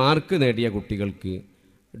 നല്ല മാർക്ക് നേടിയ കുട്ടികൾക്ക്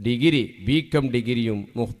ഡിഗ്രി, BCom ഡിഗ്രിയും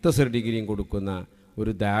മുഖ്തസർ ഡിഗ്രിയും കൊടുക്കുന്ന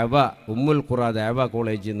ഒരു ദാവ, ഉമ്മുൽ ഖുറ ദാവ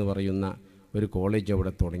കോളേജ് എന്ന് പറയുന്ന ഒരു കോളേജ്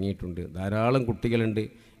അവിടെ തുടങ്ങിയിട്ടുണ്ട്. ധാരാളം കുട്ടികളുണ്ട്.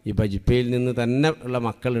 ഈ ബജ്പയിൽ നിന്ന് തന്നെ ഉള്ള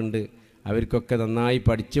മക്കളുണ്ട്. അവർക്കൊക്കെ നന്നായി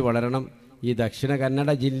പഠിച്ച് വളരണം. ഈ ദക്ഷിണ കന്നഡ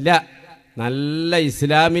ജില്ല നല്ല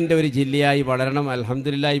ഇസ്ലാമിൻ്റെ ഒരു ജില്ലയായി വളരണം.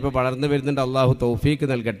 അൽഹംദുലില്ലാഹ് ഇപ്പോൾ വളർന്നു വരുന്നുണ്ട്. അള്ളാഹു തൗഫീക്ക്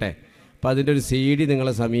നൽകട്ടെ. അപ്പോൾ അതിൻ്റെ ഒരു CD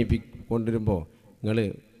നിങ്ങളെ കൊണ്ടുവരുമ്പോൾ നിങ്ങൾ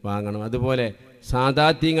വാങ്ങണം. അതുപോലെ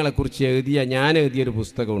സാദാത്യങ്ങളെക്കുറിച്ച് ഞാൻ എഴുതിയൊരു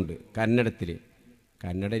പുസ്തകമുണ്ട് കന്നഡത്തിൽ.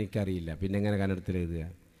 കന്നഡ എനിക്കറിയില്ല, പിന്നെ എങ്ങനെ കന്നഡത്തിൽ എഴുതുക?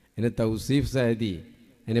 എന്നെ തൗസീഫ് സഅദി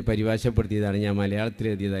എന്നെ പരിഭാഷപ്പെടുത്തിയതാണ്, ഞാൻ മലയാളത്തിൽ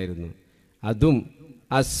എഴുതിയതായിരുന്നു. അതും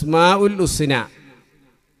അസ്മാഉൽ ഹുസ്ന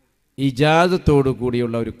ഇജാസത്തോടു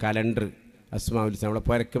കൂടിയുള്ള ഒരു കലണ്ടർ, അസ്മാഉൽ ഹുസ്ന നമ്മളെ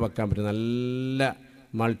പുരക്ക് വെക്കാൻ പറ്റും, നല്ല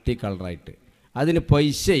മൾട്ടി കളറായിട്ട്. അതിന്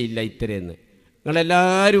പൈസ ഇല്ല ഇത്രയെന്ന്.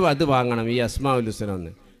 നിങ്ങളെല്ലാവരും അത് വാങ്ങണം, ഈ അസ്മാഉൽ ഹുസ്ന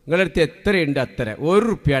ഒന്ന്. നിങ്ങളുടെ അടുത്ത് എത്രയുണ്ട് അത്ര, 1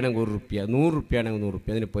 റുപ്യാണെങ്കിൽ 1 റുപ്യ, 100 റുപ്യാണെങ്കിൽ 100 റുപ്യ,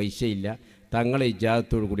 അതിന് പൈസയില്ല, തങ്ങളെ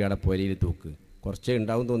ഇജാസത്തോടു കൂടി അവിടെ പൊരയിൽ തൂക്ക്. കുറച്ചേ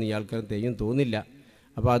ഉണ്ടാവും തോന്നി, ഇയാൾക്കാർ തെയ്യും തോന്നില്ല.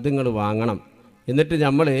 അപ്പോൾ അത് നിങ്ങൾ വാങ്ങണം. എന്നിട്ട്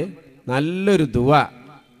നമ്മൾ നല്ലൊരു ദുആ,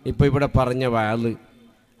 ഇപ്പോൾ ഇവിടെ പറഞ്ഞ വാള്,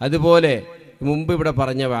 അതുപോലെ മുമ്പ് ഇവിടെ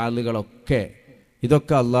പറഞ്ഞ വാളുകളൊക്കെ,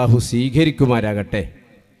 ഇതൊക്കെ അള്ളാഹു സ്വീകരിക്കുമാരാകട്ടെ.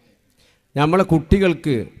 നമ്മളെ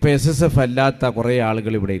കുട്ടികൾക്ക് ഇപ്പോൾ SSF അല്ലാത്ത കുറേ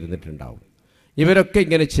ആളുകൾ ഇവിടെ ഇരുന്നിട്ടുണ്ടാവും. ഇവരൊക്കെ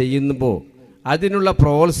ഇങ്ങനെ ചെയ്യുമ്പോൾ അതിനുള്ള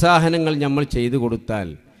പ്രോത്സാഹനങ്ങൾ നമ്മൾ ചെയ്തു കൊടുത്താൽ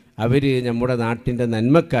അവർ നമ്മുടെ നാട്ടിൻ്റെ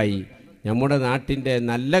നന്മക്കായി, നമ്മുടെ നാട്ടിൻ്റെ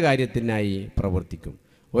നല്ല കാര്യത്തിനായി പ്രവർത്തിക്കും.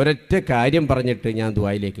 ഒരൊറ്റ കാര്യം പറഞ്ഞിട്ട് ഞാൻ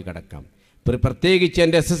ദുആയിലേക്ക് കടക്കാം. പ്രത്യേകിച്ച്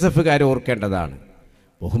എൻ്റെ SSFകാരെ ഓർക്കേണ്ടതാണ്.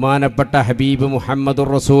 ബഹുമാനപ്പെട്ട ഹബീബ് മുഹമ്മദുർ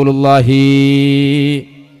റസൂലുള്ളാഹി,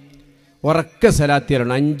 ഉറക്കെ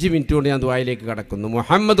സലാത്തിയാണ്. 5 മിനിറ്റ് കൊണ്ട് ഞാൻ ദുആയിലേക്ക് കടക്കുന്നു.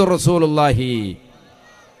 മുഹമ്മദുർ റസൂലുള്ളാഹി.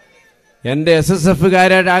 എൻ്റെ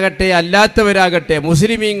SSFകാരാകട്ടെ അല്ലാത്തവരാകട്ടെ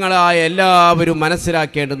മുസ്ലിമീങ്ങളായ എല്ലാവരും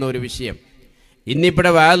മനസ്സിലാക്കേണ്ടുന്ന ഒരു വിഷയം.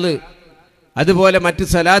 ഇന്നിവിടെ വാള്, അതുപോലെ മറ്റ്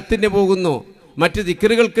സലാത്തിന് പോകുന്നു, മറ്റ്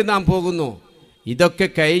ദിക്റുകൾക്ക് നാം പോകുന്നു. ഇതൊക്കെ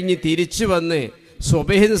കഴിഞ്ഞ് തിരിച്ചു വന്ന്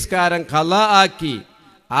സുബഹി നിസ്കാരം ഖളാ ആക്കി,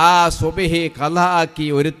 ആ സുബഹി ഖളാ ആക്കി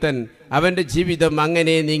ഒരുത്തൻ അവൻ്റെ ജീവിതം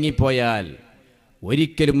അങ്ങനെ നീങ്ങിപ്പോയാൽ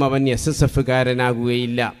ഒരിക്കലും അവൻ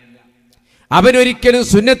SSFകാരനാകുകയില്ല. അവനൊരിക്കലും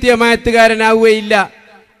സുന്നത്തി ജമാഅത്തുകാരനാവുകയില്ല.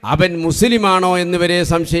 അവൻ മുസ്ലിമാണോ എന്ന് വരെ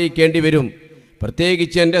സംശയിക്കേണ്ടി വരും.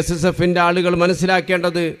 പ്രത്യേകിച്ച് എൻ്റെ SSFൻ്റെ ആളുകൾ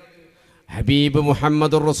മനസ്സിലാക്കേണ്ടത്, ഹബീബ്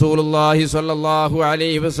മുഹമ്മദുർ റസൂലുള്ളാഹി സ്വല്ലല്ലാഹു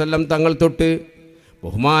അലൈഹി വസല്ലം തങ്ങൾ തൊട്ട്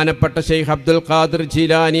ബഹുമാനപ്പെട്ട ഷെയ്ഖ് അബ്ദുൽ ഖാദിർ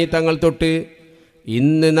ജീലാനി തങ്ങൾ തൊട്ട്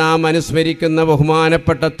ഇന്ന് നാം അനുസ്മരിക്കുന്ന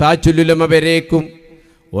ബഹുമാനപ്പെട്ട താജുൽ ഉലമ വരേക്കും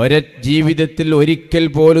ജീവിതത്തിൽ ഒരിക്കൽ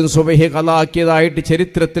പോലും സുബഹി ഖളാക്കിയതായിട്ട്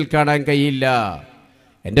ചരിത്രത്തിൽ കാണാൻ കഴിയില്ല.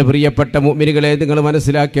 എൻ്റെ പ്രിയപ്പെട്ട മുഅ്മിനുകളെ, നിങ്ങൾ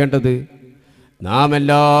മനസ്സിലാക്കേണ്ടത്, നാം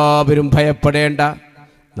എല്ലാവരും ഭയപ്പെടേണ്ട,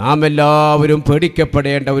 നാം എല്ലാവരും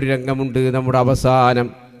പേടിക്കപ്പെടേണ്ട ഒരു രംഗമുണ്ട്. നമ്മുടെ അവസാനം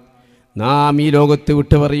നാം ഈ ലോകത്ത്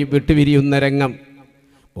വിട്ടുപിരിയുന്ന രംഗം.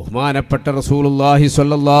 ബഹുമാനപ്പെട്ട റസൂലുള്ളാഹി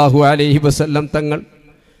സ്വല്ലല്ലാഹു അലൈഹി വസല്ലം തങ്ങൾ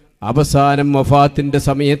അവസാനം വഫാത്തിൻ്റെ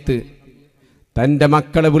സമയത്ത് തൻ്റെ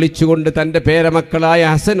മക്കളെ വിളിച്ചുകൊണ്ട്, തൻ്റെ പേരമക്കളായ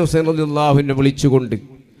ഹസൻ ഹുസൈൻ റളിയല്ലാഹുവിനെ വിളിച്ചുകൊണ്ട്,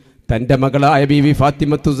 തൻ്റെ മകളായ ബീവി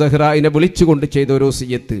ഫാത്തിമത്തു സഹ്റായിനെ വിളിച്ചുകൊണ്ട് ചെയ്ത ഒരു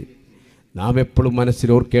വസിയത്ത് നാം എപ്പോഴും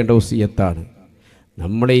മനസ്സിലോർക്കേണ്ട വസിയത്താണ്.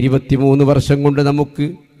 നമ്മളെ 23 വർഷം കൊണ്ട് നമുക്ക്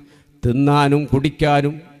തിന്നാനും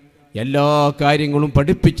കുടിക്കാനും എല്ലാ കാര്യങ്ങളും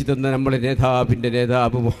പഠിപ്പിച്ചു തന്ന നമ്മുടെ നേതാവിൻ്റെ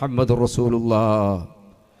നേതാവ് മുഹമ്മദ് റസൂലുള്ളാഹി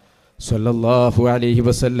സ്വല്ലല്ലാഹു അലൈഹി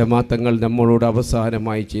വസല്ലമ തങ്ങൾ നമ്മളോട്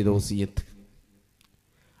അവസാനമായി ചെയ്ത വസിയത്ത്,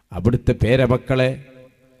 അവിടുത്തെ പേരമക്കളെ,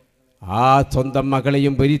 ആ സ്വന്തം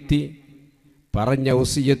മകളെയും വരുത്തി പറഞ്ഞ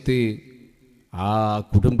വസിയത്ത് ആ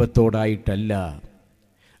കുടുംബത്തോടായിട്ടല്ല,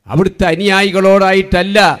 അവിടുത്തെ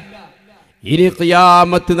അനുയായികളോടായിട്ടല്ല. ഇനി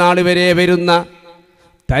ഖിയാമത്ത് നാൾ വരെ വരുന്ന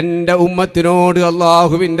തൻ്റെ ഉമ്മത്തിനോട്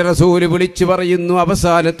അല്ലാഹുവിൻ്റെ റസൂൽ വിളിച്ചു പറയുന്നു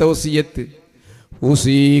അവസാനത്തെ വസിയത്ത്,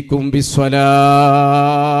 ഉസീകും ബിസ്സലാഹ്,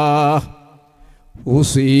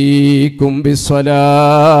 ഉസീകും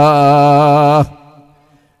ബിസ്സലാഹ്.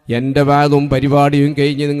 എൻ്റെ വാദവും പരിപാടിയും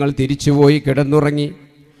കഴിഞ്ഞ് നിങ്ങൾ തിരിച്ചുപോയി കിടന്നുറങ്ങി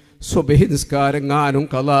സുബഹി നിസ്കാരങ്ങാനും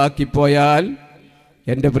ഖളാക്കിപ്പോയാൽ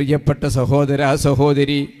എൻ്റെ പ്രിയപ്പെട്ട സഹോദര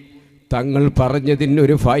സഹോദരി, തങ്ങൾ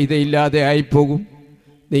പറഞ്ഞതിനൊരു ഫായിദയില്ലാതെ ആയിപ്പോകും.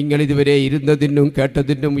 നിങ്ങളിതുവരെ ഇരുന്നതിനും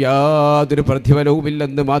കേട്ടതിനും യാതൊരു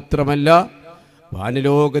പ്രതിഫലവുമില്ലെന്ന് മാത്രമല്ല,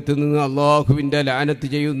 വാനലോകത്ത് നിന്ന് അള്ളാഹുവിൻ്റെ ലാനത്ത്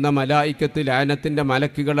ചെയ്യുന്ന മലായിക്കത്ത്, ലാനത്തിൻ്റെ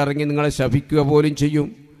മലക്കുകൾ ഇറങ്ങി നിങ്ങളെ ശപിക്കുക പോലും ചെയ്യും.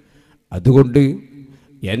 അതുകൊണ്ട്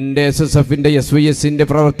എൻ്റെ SSFൻ്റെ SYSൻ്റെ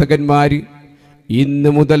പ്രവർത്തകന്മാർ ഇന്ന്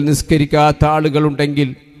മുതൽ നിസ്കരിക്കാത്ത ആളുകളുണ്ടെങ്കിൽ,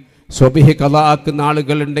 സുബ്ഹി ഖളാക്കുന്ന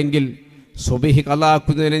ആളുകളുണ്ടെങ്കിൽ, സുബ്ഹി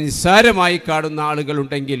ഖളാക്കുന്നതിനെ നിസ്സാരമായി കാണുന്ന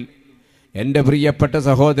ആളുകളുണ്ടെങ്കിൽ, എൻ്റെ പ്രിയപ്പെട്ട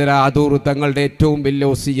സഹോദര അദൂർ തങ്ങളുടെ ഏറ്റവും വലിയ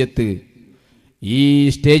വസിയത്ത്, ഈ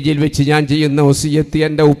സ്റ്റേജിൽ വെച്ച് ഞാൻ ചെയ്യുന്ന വസിയത്ത്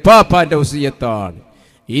എൻ്റെ ഉപ്പാപ്പാൻ്റെ വസിയത്താണ്.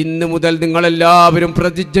 ഇന്ന് മുതൽ നിങ്ങളെല്ലാവരും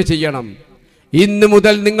പ്രതിജ്ഞ ചെയ്യണം. ഇന്ന്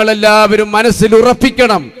മുതൽ നിങ്ങളെല്ലാവരും മനസ്സിൽ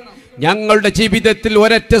ഉറപ്പിക്കണം, ഞങ്ങളുടെ ജീവിതത്തിൽ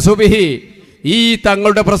ഒരൊറ്റ സുബ്ഹി ഈ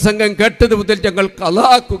തങ്ങളുടെ പ്രസംഗം കേട്ടത് മുതൽ ഞങ്ങൾ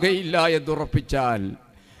ഖളാക്കുകയില്ല എന്നുറപ്പിച്ചാൽ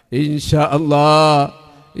ഇൻഷാ അല്ലാഹ്,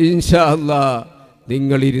 ഇൻഷാ അല്ലാഹ്,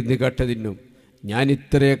 നിങ്ങളിരുന്ന് കേട്ടതിനും ഞാൻ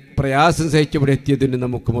ഇത്ര പ്രയാസം സഹിച്ചിവിടെ എത്തിയതിന്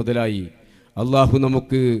നമുക്ക് മുതലായി. അള്ളാഹു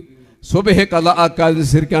നമുക്ക് സുബ്ഹി ഖളാക്കാൻ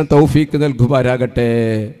നിസ്കരിക്കാൻ തൗഫീക്ക് നൽകുമാരാകട്ടെ,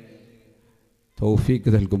 തൗഫീക്ക്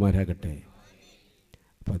നൽകുമാരാകട്ടെ.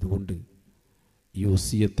 അപ്പം അതുകൊണ്ട് ഈ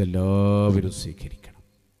വസിയത്ത് എല്ലാവരും സ്വീകരിക്കണം,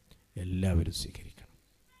 എല്ലാവരും സ്വീകരിക്കണം.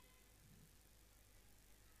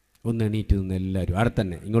 ഒന്ന് എണീറ്റ് നിന്ന് എല്ലാവരും, അവിടെ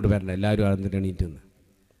തന്നെ ഇങ്ങോട്ട് വരണ്ട, എല്ലാവരും അവിടെ നിന്ന് എണീറ്റ് നിന്ന്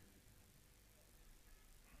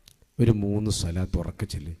ഒരു 3 സ്വലാത്ത് ഉറക്കെ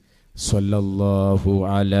ചൊല്ല്. സ്വല്ലല്ലാഹു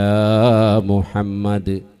അലാ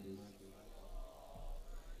മുഹമ്മദ്,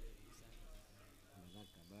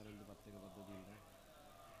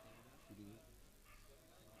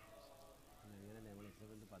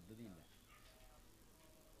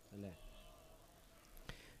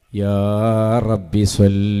 യാ റബ്ബി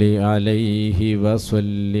സ്വല്ലി അലൈഹി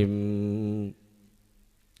വസല്ലിം.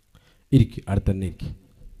 ഇരിക്കും, അവിടെ തന്നെ ഇരിക്കും.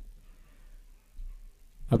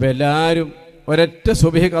 അപ്പം എല്ലാവരും ഒരൊറ്റ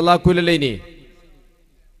സുബ്ഹി ഖളാക്കൂലല്ലേ ഇനി?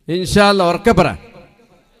 ഇൻഷാ അല്ലാഹ് ഉറക്കെ പറ.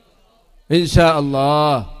 ഇൻഷാ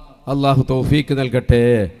അല്ലാഹ്. അള്ളാഹു തൗഫീക്ക് നൽകട്ടെ,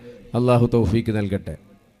 അള്ളാഹു തൗഫീക്ക് നൽകട്ടെ.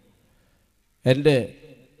 എൻ്റെ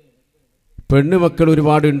പെണ്ണുമക്കൾ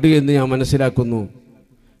ഒരുപാടുണ്ട് എന്ന് ഞാൻ മനസ്സിലാക്കുന്നു.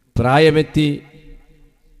 പ്രായമെത്തി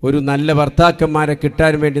ഒരു നല്ല ഭർത്താക്കന്മാരെ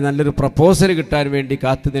കിട്ടാൻ വേണ്ടി, നല്ലൊരു പ്രപ്പോസൽ കിട്ടാൻ വേണ്ടി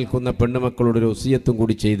കാത്തു നിൽക്കുന്ന പെണ്ണുമക്കളോടൊരു വസിയത്തും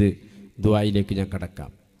കൂടി ചെയ്ത് ദുആയിലേക്ക് ഞാൻ കടക്കാം.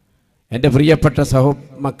 എൻ്റെ പ്രിയപ്പെട്ട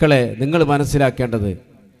മക്കളെ, നിങ്ങൾ മനസ്സിലാക്കേണ്ടത്,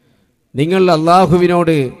 നിങ്ങൾ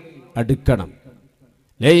അള്ളാഹുവിനോട് അടുക്കണം.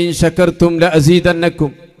 ലഇൻ ശകർതും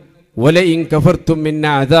ലഅസീദന്നകും വലഇൻ കഫർതും മിന്ന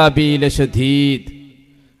അദാബി ലശദീദ്.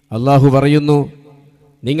 അള്ളാഹു പറയുന്നു,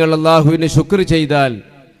 നിങ്ങൾ അള്ളാഹുവിന് ശുക്ർ ചെയ്താൽ,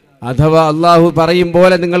 അഥവാ അള്ളാഹു പറയും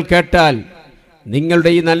പോലെ നിങ്ങൾ കേട്ടാൽ,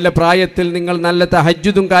 നിങ്ങളുടെ ഈ നല്ല പ്രായത്തിൽ നിങ്ങൾ നല്ല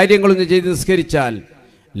തഹജ്ജുദും കാര്യങ്ങളും ചെയ്ത് നിസ്കരിച്ചാൽ,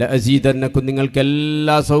 ലഅസീദന്നകും, നിങ്ങൾക്ക്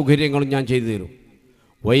എല്ലാ സൗകര്യങ്ങളും ഞാൻ ചെയ്തു തരും.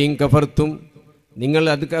 വഇൻ കഫർതും, നിങ്ങൾ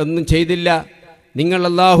അത് ഒന്നും ചെയ്തില്ല, നിങ്ങൾ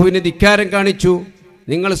അള്ളാഹുവിന് ധിക്കാരം കാണിച്ചു,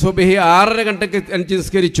 നിങ്ങൾ സുബ്ഹി 6:30 ഗണ്ടയ്ക്ക്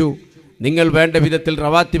നിസ്കരിച്ചു, നിങ്ങൾ വേണ്ട വിധത്തിൽ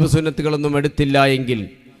റവാത്തിബ് സുന്നത്തുകളൊന്നും എടുത്തില്ല എങ്കിൽ,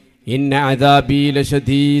 ഇന്ന അദാബി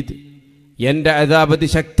ലശദീദ്, എൻ്റെ അദാബ്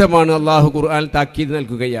അതിശക്തമാണ്. അള്ളാഹു ഖുർആൻ താക്കീത്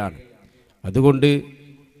നൽകുകയാണ്. അതുകൊണ്ട്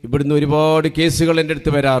ഇവിടുന്ന് ഒരുപാട് കേസുകൾ എൻ്റെ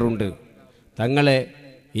അടുത്ത് വരാറുണ്ട്. തങ്ങളെ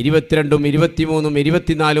 22, 23,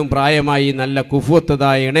 24 പ്രായമായി നല്ല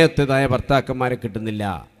കുഫുവത്തതായ ഇണയത്തതായ ഭർത്താക്കന്മാരെ കിട്ടുന്നില്ല.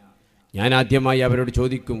 ഞാൻ ആദ്യമായി അവരോട്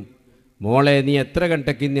ചോദിക്കും, മോളെ നീ എത്ര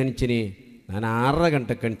ഗണ്ടയ്ക്ക് ഇന്ന് എണിച്ചിന്? ഞാൻ 6:30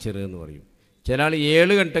 ഗണ്ടയ്ക്ക് എണിച്ചെന്ന് പറയും. ചില ആൾ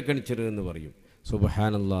 7 ഗണ്ടയ്ക്ക് എണിച്ചെന്ന് പറയും.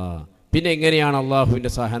 സുബ്ഹാനല്ലാഹ്. പിന്നെ എങ്ങനെയാണ്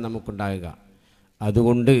അള്ളാഹുവിൻ്റെ സഹായം നമുക്കുണ്ടാകുക?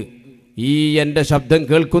 അതുകൊണ്ട് ഈ എൻ്റെ ശബ്ദം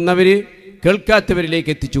കേൾക്കുന്നവർ കേൾക്കാത്തവരിലേക്ക്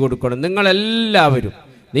എത്തിച്ചു കൊടുക്കണം. നിങ്ങളെല്ലാവരും,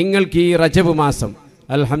 നിങ്ങൾക്ക് ഈ റജബ് മാസം,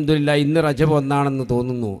 അൽഹംദുലില്ലാഹ് ഇന്ന് റജബ് 1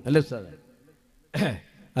 തോന്നുന്നു അല്ലേ ഉസ്താദേ?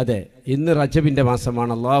 അതെ, ഇന്ന് റജബിൻ്റെ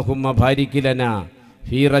മാസമാണ്. അല്ലാഹുമ്മ ബാരിക് ലനാ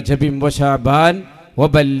ഫീ റജബിൻ വശഅബാൻ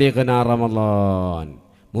വബല്ലിഗ്നാ റമളാൻ.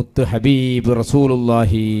 മുത്ത് ഹബീബ്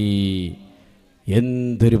റസൂലുള്ളാഹി.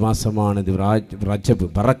 എന്തൊരു മാസമാണിത് റജബ്.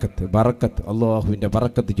 ബറക്കത്ത്, ബറക്കത്ത്, അള്ളാഹുവിൻ്റെ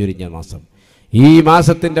ബറക്കത്ത് ചൊരിഞ്ഞ മാസം. ഈ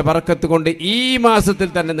മാസത്തിൻ്റെ ബറക്കത്ത് കൊണ്ട് ഈ മാസത്തിൽ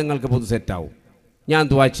തന്നെ നിങ്ങൾക്ക് പുതു സെറ്റാവും. ഞാൻ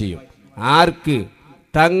ദുആ ചെയ്യും. ആർക്ക്?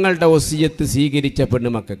 തങ്ങളുടെ വസിയത്ത് സ്വീകരിച്ച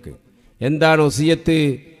പെണ്ണുമക്കൾക്ക്. എന്താണ് വസിയത്ത്?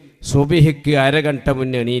 സുബ്ഹിക്ക് 1/2 ഗണ്ട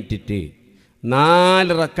മുന്നേ എണീറ്റിട്ട്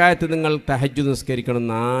 4 റക്അത്ത് നിങ്ങൾ തഹജ്ജുദ് നിസ്കരിക്കണം.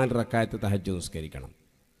 4 റക്അത്ത് തഹജ്ജുദ് നിസ്കരിക്കണം.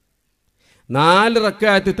 4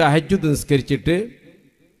 റക്അത്ത് തഹജ്ജുദ് നിസ്കരിച്ചിട്ട്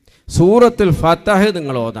സൂറത്തുൽ ഫതഹ്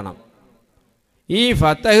നിങ്ങൾ ഓതണം. ഈ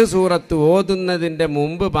ഫതഹ് സൂറത്ത് ഓതുന്നതിൻ്റെ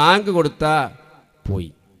മുമ്പ് ബാങ്ക് കൊടുത്താൽ പോയി.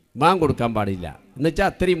 ബാങ്ക് കൊടുക്കാൻ പാടില്ല. എന്നുവെച്ചാൽ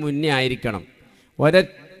അത്രയും മുന്നേ ആയിരിക്കണം.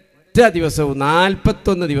 ഒരൊറ്റ ദിവസവും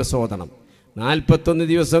 41 ദിവസം ഓതണം. 41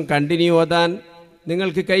 ദിവസം കണ്ടിന്യൂ ഓതാൻ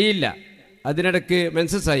നിങ്ങൾക്ക് കഴിയില്ല. അതിനിടയ്ക്ക്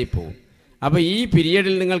മെൻസസ്സായി പോവും. അപ്പോൾ ഈ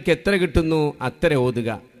പീരീഡിൽ നിങ്ങൾക്ക് എത്ര കിട്ടുന്നു അത്ര ഓതുക.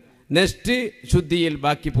 നെക്സ്റ്റ് ശുദ്ധിയിൽ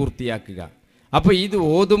ബാക്കി പൂർത്തിയാക്കുക. അപ്പോൾ ഇത്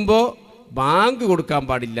ഓതുമ്പോൾ ബാങ്ക് കൊടുക്കാൻ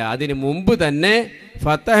പാടില്ല. അതിന് മുമ്പ് തന്നെ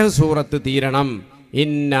ഫതഹ് സൂറത്ത് തീരണം.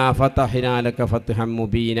 ഇന്നാ ഫതഹ്നാ ലക ഫത്ഹൻ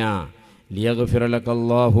മുബീന ലിയഗ്ഫിറ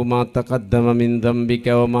ലകല്ലാഹു മാ തഖദ്ദമ മിൻ ദംബിക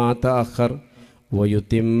വമാ തഅഖർ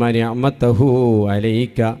വയുതിമ്മ നിഅമതഹു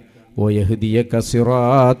അലൈക വയഹ്ദിയക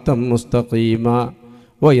സിറാത്തൻ മുസ്തഖീമ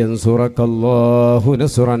വയൻസുറകല്ലാഹു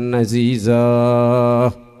നസ്റൻ അസീസാ.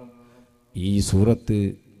 ഈ സൂറത്ത്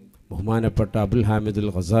ബഹുമാനപ്പെട്ട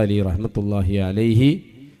അബ്ദുൽ ഖസാലി റഹ്മത്തുള്ളാഹി അലൈഹി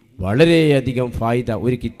വളരെയധികം ഫായിദ,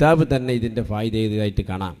 ഒരു കിതാബ് തന്നെ ഇതിൻ്റെ ഫായിദ ചെയ്തതായിട്ട്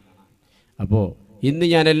കാണാം. അപ്പോൾ ഇന്ന്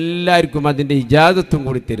ഞാൻ എല്ലാവർക്കും അതിൻ്റെ ഇജാസത്തും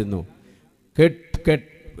കൂടി തരുന്നു.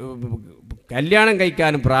 കല്യാണം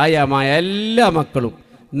കഴിക്കാനും പ്രായമായ എല്ലാ മക്കളും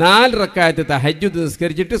 4 റക്അത്ത് തഹജ്ജുദ്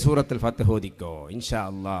നിസ്കരിച്ചിട്ട് സൂറത്തുൽ ഫതഹ് ഓതിക്കോ. ഇൻഷാ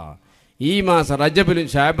അല്ലാഹ് ഈ മാസം റജബിലും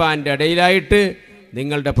ഷഅബാൻ്റെ ഇടയിലായിട്ട്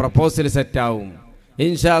നിങ്ങളുടെ പ്രപ്പോസൽ സെറ്റാവും.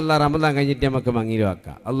 ഇൻഷാ അല്ലാഹ് റമദാൻ കഴിഞ്ഞിട്ട് നമുക്ക്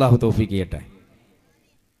മങ്ങിലുവാക്കാം. അള്ളാഹു തൗഫീഖ് ചെയ്യട്ടെ.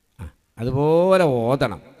 അതുപോലെ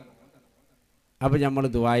ഓതണം. അപ്പോൾ നമ്മൾ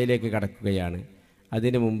ദുആയിലേക്ക് കടക്കുകയാണ്.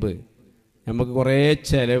 അതിനു മുമ്പ് നമുക്ക് കുറേ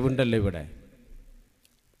ചിലവുണ്ടല്ലോ ഇവിടെ.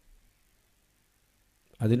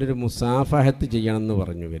 അതിനൊരു മുസാഫഹത്ത് ചെയ്യണമെന്ന്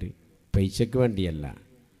പറഞ്ഞു ഇവർ. പൈസയ്ക്ക് വേണ്ടിയല്ല.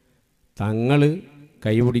 തങ്ങൾ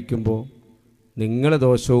കൈപിടിക്കുമ്പോൾ നിങ്ങളെ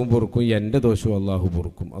ദോഷവും പൊറുക്കും, എൻ്റെ ദോഷവും അള്ളാഹു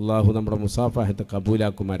പൊറുക്കും. അള്ളാഹു നമ്മുടെ മുസാഫഹത്ത്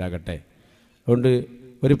കബൂലാക്കുമാരാകട്ടെ. അതുകൊണ്ട്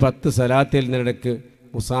ഒരു 10 സലാത്തിൽ നിന്നിടക്ക്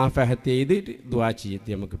മുസാഫഹത്ത് ചെയ്ത് ദുആ ചെയ്ത്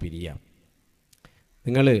നമുക്ക് പിരിയാം.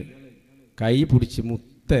 നിങ്ങൾ കൈ പിടിച്ച്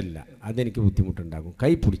മുത്തല്ല, അതെനിക്ക് ബുദ്ധിമുട്ടുണ്ടാകും.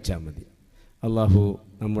 കൈ പിടിച്ചാൽ മതി. അള്ളാഹു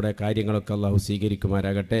നമ്മുടെ കാര്യങ്ങളൊക്കെ അള്ളാഹു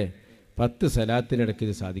സ്വീകരിക്കുമാരാകട്ടെ. 10 സലാത്തിനിടയ്ക്ക്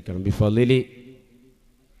ഇത് സാധിക്കണം. ബിഫളിലി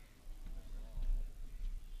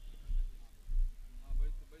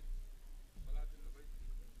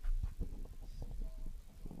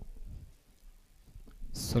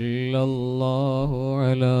സല്ലല്ലാഹു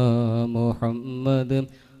അലാ മുഹമ്മദ്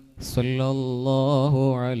സല്ലല്ലാഹു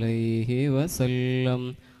അലൈഹി വസല്ലം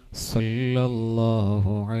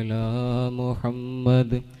സല്ലല്ലാഹു അലാ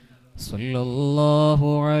മുഹമ്മദ്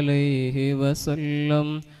സല്ലല്ലാഹു അലൈഹി വസല്ലം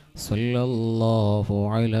സല്ലല്ലാഹു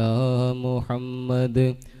അലാ മുഹമ്മദ്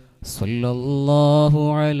സല്ലല്ലാഹു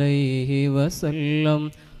അലൈഹി വസല്ലം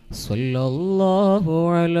സല്ലല്ലാഹു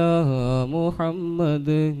അലാ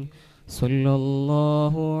മുഹമ്മദ്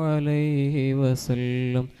സല്ലല്ലാഹു അലൈഹി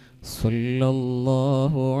വസല്ലം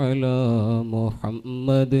സല്ലല്ലാഹു അലാ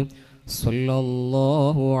മുഹമ്മദ്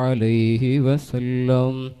സല്ലല്ലാഹു ಅಲೈಹಿ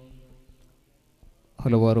ವಸಲ್ಲಂ.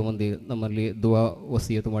 ಹಲವಾರು ಮಂದಿ ನಮ್ಮಲ್ಲಿ ದುವಾ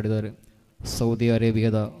ವಸಿಯತು ಮಾಡಿದ್ದಾರೆ. ಸೌದಿ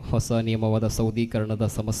ಅರೇಬಿಯಾದ ಹೊಸ ನಿಯಮವಾದ ಸೌದೀಕರಣದ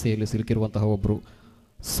ಸಮಸ್ಯೆಯಲ್ಲಿ ಸಿಲುಕಿರುವಂತಹ ಒಬ್ಬರು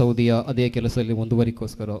ಸೌದಿಯ ಅದೇ ಕೆಲಸದಲ್ಲಿ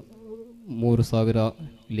ಮುಂದುವರಿಕೋಸ್ಕರ 3,000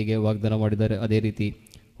 ಇಲ್ಲಿಗೆ ವಾಗ್ದಾನ ಮಾಡಿದ್ದಾರೆ. ಅದೇ ರೀತಿ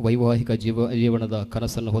ವೈವಾಹಿಕ ಜೀವನದ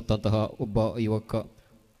ಕನಸನ್ನು ಹೊತ್ತಂತಹ ಒಬ್ಬ ಯುವಕ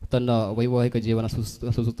ತನ್ನ ವೈವಾಹಿಕ ಜೀವನ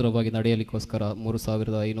ಸುಸೂತ್ರವಾಗಿ ನಡೆಯಲಿಕ್ಕೋಸ್ಕರ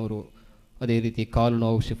 3,500. ಅದೇ ರೀತಿ ಕಾಲು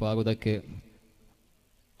ನೋವು ಶಿಫಾ ಆಗೋದಕ್ಕೆ,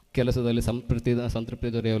 ಕೆಲಸದಲ್ಲಿ ಸಂತೃಪ್ತಿ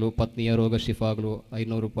ದೊರೆಯಲು, ಪತ್ನಿಯ ರೋಗ ಶಿಫಾ ಆಗಲು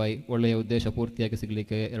 500 ರೂಪಾಯಿ, ಒಳ್ಳೆಯ ಉದ್ದೇಶ ಪೂರ್ತಿಯಾಗಿ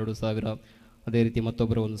ಸಿಗಲಿಕ್ಕೆ 2,000. ಅದೇ ರೀತಿ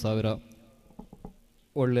ಮತ್ತೊಬ್ಬರು 1,000,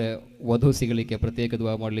 ಒಳ್ಳೆಯ ವಧು ಸಿಗಲಿಕ್ಕೆ ಪ್ರತ್ಯೇಕ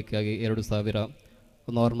ದುವಾ ಮಾಡಲಿಕ್ಕಾಗಿ 2,000,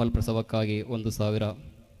 ನಾರ್ಮಲ್ ಪ್ರಸವಕ್ಕಾಗಿ 1,000,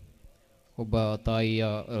 ಒಬ್ಬ ತಾಯಿಯ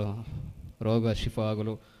ರೋಗ ಶಿಫಾ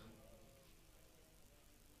ಆಗಲು.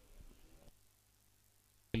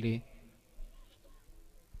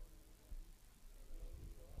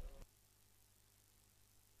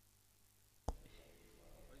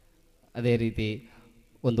 ಅದೇ ರೀತಿ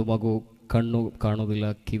ಒಂದು ಮಗು ಕಣ್ಣು ಕಾಣುವುದಿಲ್ಲ,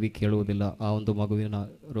 ಕಿವಿ ಕೇಳುವುದಿಲ್ಲ, ಆ ಒಂದು ಮಗುವಿನ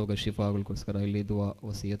ರೋಗ ಶಿಫಾ ಆಗಲಿಕ್ಕೋಸ್ಕರ ಇಲ್ಲಿ ದುವಾ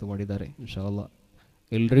ವಸಿಯತು ಮಾಡಿದ್ದಾರೆ. ಇನ್ಶಾ ಅಲ್ಲಾಹ್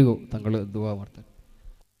ಎಲ್ರಿಗೂ ತಂಗಳು ದುವಾ ಮಾಡ್ತಾರೆ.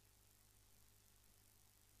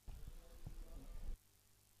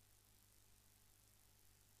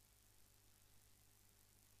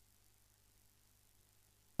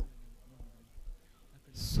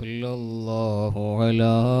 ಸಲ್ಲಲ್ಲಾಹು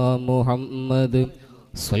ಅಲಾ ಮುಹಮ್ಮದ್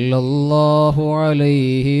ಸಲ್ಲಲ್ಲಾಹು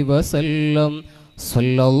ಅಲೈಹಿ ವಸಲ್ಲಂ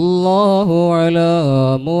ಸಲ್ಲಲ್ಲಾಹು ಅಲಾ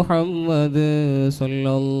ಮುಹಮ್ಮದ್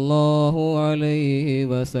ಸಲ್ಲಲ್ಲಾಹು ಅಲೈಹಿ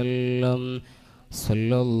ವಸಲ್ಲಂ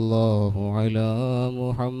ಸಲ್ಲಲ್ಲಾಹು ಅಲಾ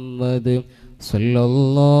ಮುಹಮ್ಮದ್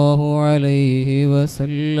ಸಲ್ಲಲ್ಲಾಹು ಅಲೈಹಿ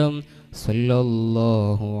ವಸಲ್ಲಂ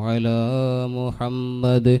ಸಲ್ಲಲ್ಲಾಹು ಅಲಾ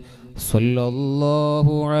ಮುಹಮ್ಮದ್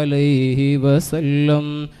ಸಲ್ಲಲ್ಲಾಹು ಅಲೈಹಿ ವಸಲ್ಲಂ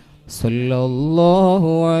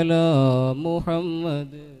ಸಲ್ಲಲ್ಲಾಹು ಅಲಾ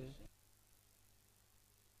ಮುಹಮ್ಮದ್.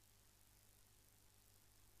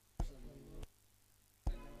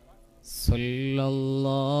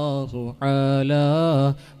 ಸಲ್ಲಲ್ಲಾಹು ಅಲಾ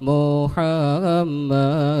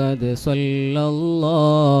ಮುಹಮ್ಮದ್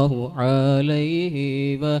ಸಲ್ಲಲ್ಲಾಹು ಅಲೈಹಿ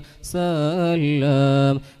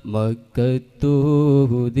ವಸಲ್ಲಂ. ಮಕ್ಕತ್ತು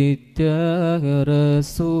ಉದಿತ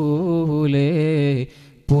ರಸೂಲೇ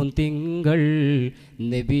പൂന്തിങ്കൾ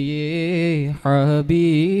നബിയേ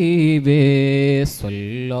ഹബീബേ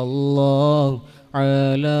സല്ലല്ലാഹു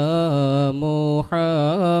അലാ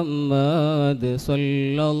മുഹമ്മദ്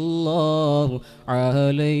സല്ലല്ലാഹു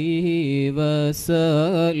അലൈഹി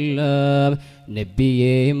വസല്ലം.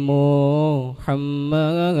 നബിയേ മുഹമ്മദ്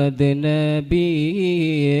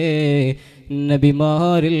നബിയേ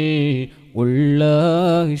നബിമാരിൽ ഉള്ള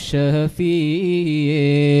ഷഫീയേ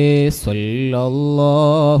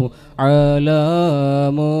സല്ലല്ലാഹു അലാ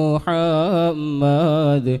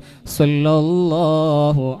മുഹമ്മദ്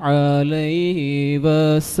സല്ലല്ലാഹു അലൈഹി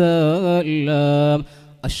വസല്ലം.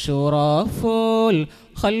 അഷ്റഫുൽ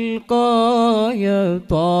ഖൽഖായ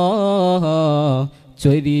ത്വാഹ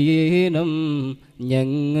ചൊരിയണം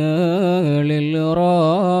ഞങ്ങളിൽ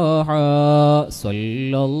റാഹ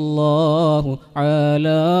സല്ലല്ലാഹു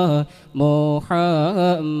അലാ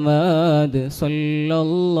മുഹമ്മദ്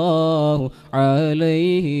സല്ലല്ലാഹു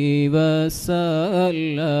അലൈഹി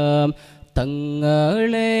വസല്ലം.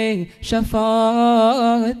 തങ്ങളെ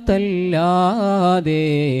ശഫാഅത്തല്ലാതെ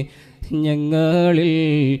ഞങ്ങളിൽ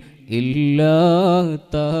ഇല്ല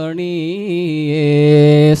തണിയേ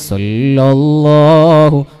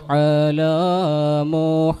സല്ലല്ലാഹു അലാ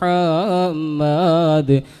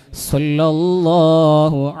മുഹമ്മദ്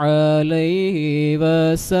സല്ലല്ലാഹു അലൈഹി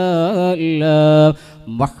വസല്ലം.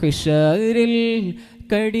 മഹ്ശറിൽ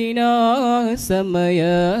കഠിനാ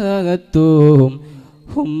സമയത്തും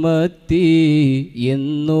ഉമ്മത്തി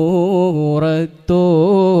എന്നൂറത്തോരേ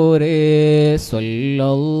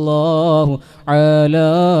സല്ലല്ലാഹു അലാ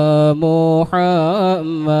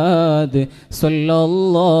മുഹമ്മദ്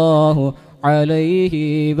സല്ലല്ലാഹു അലൈഹി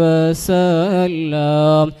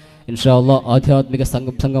വസല്ലം. ഇൻഷാ അല്ലാഹ് ആധ്യാത്മിക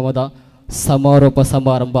സംഗമത ಸಮಾರೋಪ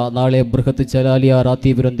ಸಮಾರಂಭ ನಾಳೆ ಬೃಹತ್ ಜಲಾಲಿಯ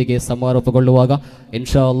ರಾತೀಬರೊಂದಿಗೆ ಸಮಾರೋಪಗೊಳ್ಳುವಾಗ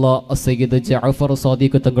ಇನ್ಶಾ ಅಲ್ಲಾ ಸಯ್ಯದ್ ಜಾಫರ್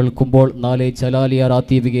ಸಾದಿಕ್ ತಂಗಳ್ ಕುಂಬೋಳ್ ನಾಳೆ ಜಲಾಲಿಯ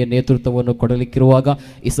ರಾತೀಬಿಗೆ ನೇತೃತ್ವವನ್ನು ಕೊಡಲಿಕ್ಕಿರುವಾಗ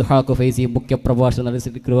ಇಸ್ಹಾಕ್ ಫೈಜಿ ಮುಖ್ಯ ಪ್ರಭಾಷಣ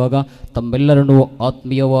ನಡೆಸಲಿಕ್ಕಿರುವಾಗ ತಮ್ಮೆಲ್ಲರನ್ನೂ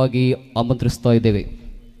ಆತ್ಮೀಯವಾಗಿ ಆಮಂತ್ರಿಸ್ತಾ ಇದ್ದೇವೆ.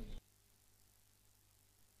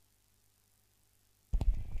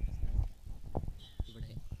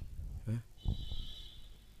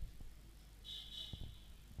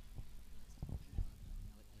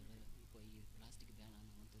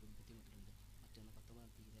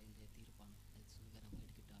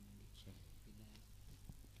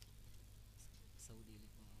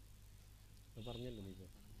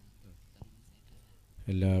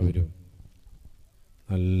 എല്ലാവരും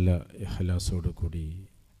നല്ല ഇഖ്ലാസോട് കൂടി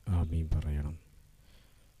ആമീൻ പറയണം.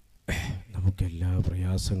 നമുക്കെല്ലാ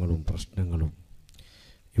പ്രയാസങ്ങളും പ്രശ്നങ്ങളും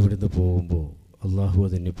ഇവിടുന്ന് പോകുമ്പോൾ അള്ളാഹു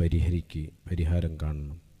അതിന് പരിഹാരം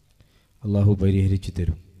കാണണം. അള്ളാഹു പരിഹരിച്ചു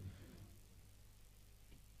തരും.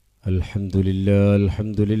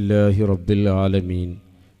 അൽഹംദുലില്ലാഹി റബ്ബിൽ ആലമീൻ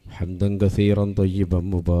ഹംദൻ കസീറൻ തയ്യിബൻ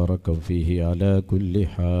മുബാറകൻ ഫീഹി അലാ കുല്ലി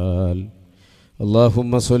ഹാൽ.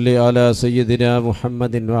 اللهم صل على سيدنا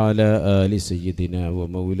محمد وعلى آل سيدنا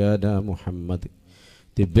ومولانا محمد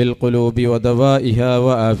طب القلوب ودوائها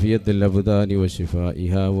وعافية الأبدان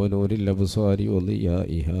وشفائها ونور الأبصار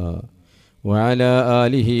وضيائها وعلى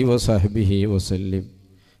آله وصحبه وسلم.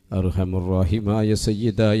 أرحم الراحماയ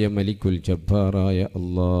സയ്യിദായ മലിക്കുൽ ജബ്ബാറായ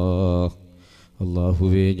അല്ലാഹ്,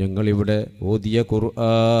 അല്ലാഹുവേ, ഞങ്ങളിവിടെ ഓതിയ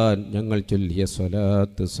ഖുർആൻ, ഞങ്ങൾ ചൊല്ലിയ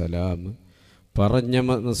സ്വലാത്ത് സലാം, പറഞ്ഞ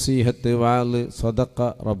നസീഹത്ത് വാള് സദഖ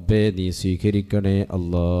റബ്ബേ നീ സ്വീകരിക്കണേ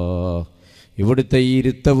അല്ലാഹ്. ഇവിടുത്തെ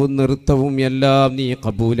ഇരുത്തവും നൃത്തവും എല്ലാം നീ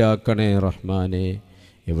കബൂലാക്കണേ റഹ്മാനെ.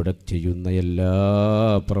 ഇവിടെ ചെയ്യുന്ന എല്ലാ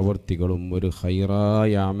പ്രവൃത്തികളും ഒരു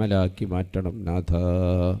ഖൈറായ അമലാക്കി മാറ്റണം നാഥ.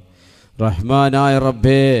 റഹ്മാനായ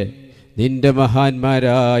റബ്ബേ, നിന്റെ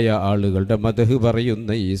മഹാന്മാരായ ആളുകളുടെ മദ്ഹ് പറയുന്ന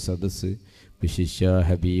ഈ സദസ്സ് വിശിഷ്യ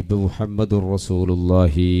ഹബീബ് മുഹമ്മദുർ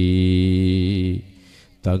റസൂലുള്ളാഹി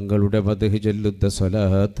തങ്ങളുടെ മദ്ഹ് ചൊല്ലുന്ന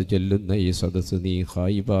സ്വലാത്ത് ചൊല്ലുന്ന ഈ സദസ്സ് നീ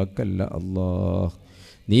ഖായിബാക്കല്ല അല്ലാഹ്.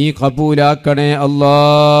 നീ കബൂലാക്കണേ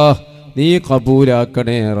അല്ലാഹ്, നീ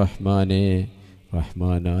കബൂലാക്കണേ റഹ്മാനെ.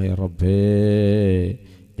 റഹ്മാനായ റബ്ബേ,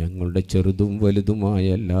 ഞങ്ങളുടെ ചെറുതും വലുതുമായ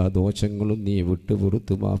എല്ലാ ദോഷങ്ങളും നീ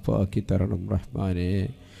വിട്ടുപുറത്ത് മാപ്പാക്കി തരണം റഹ്മാനെ.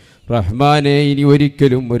 റഹ്മാനെ, ഇനി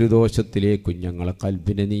ഒരിക്കലും ഒരു ദോഷത്തിലേക്കും ഞങ്ങളെ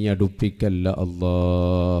കൽബിനെ നീ അടുപ്പിക്കല്ല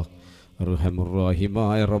അല്ലാഹ്.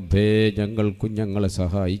 റഹ്മുർ-റഹീമായ റബ്ബേ, ഞങ്ങൾക്കും ഞങ്ങളെ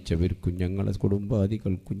സഹായിച്ചവർക്കും ഞങ്ങളെ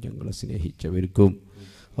കുടുംബാദികൾക്കും ഞങ്ങളെ സ്നേഹിച്ചവർക്കും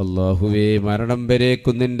അല്ലാഹുവേ, മരണം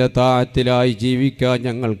വരേക്കും നിൻ്റെ താഅത്തിലായി ജീവിക്കാൻ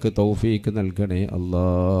ഞങ്ങൾക്ക് തൗഫീക്ക് നൽകണേ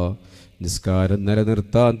അല്ലാഹ്. നിസ്കാരം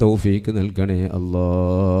നിലനിർത്താൻ തൗഫീക്ക് നൽകണേ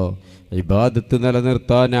അല്ലാഹ്. ഇബാദത്ത്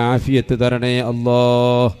നിലനിർത്താൻ ആഫിയത്ത് തരണേ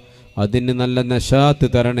അല്ലാഹ്. അതിന് നല്ല നശാത്ത്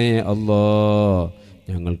തരണേ അല്ലാഹ്.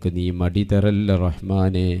 ഞങ്ങൾക്ക് നീ മടി തരല്ല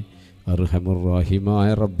റഹ്മാനെ. അർഹമുർ-റഹീമായ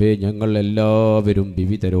റബ്ബേ, ഞങ്ങൾ എല്ലാവരും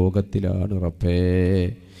വിവിധ രോഗത്തിലാണ് റബ്ബേ.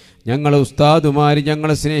 ഞങ്ങളെ ഉസ്താദുമാർ,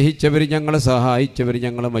 ഞങ്ങളെ സ്നേഹിച്ചവർ, ഞങ്ങളെ സഹായിച്ചവർ,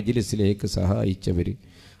 ഞങ്ങളെ മജ്ലിസിലേക്ക് സഹായിച്ചവർ,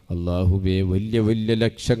 അല്ലാഹുവേ, വലിയ വലിയ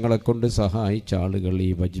ലക്ഷങ്ങളെ കൊണ്ട് സഹായിച്ച ആളുകൾ ഈ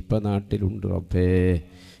ബജ്പ നാട്ടിലുണ്ട് റബ്ബേ.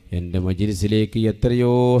 എൻ്റെ മജ്ലിസിലേക്ക്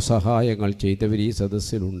എത്രയോ സഹായങ്ങൾ ചെയ്തവർ ഈ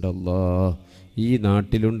സദസ്സിലുണ്ട് അല്ലാഹ്. ഈ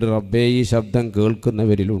നാട്ടിലുണ്ട് റബ്ബേ, ഈ ശബ്ദം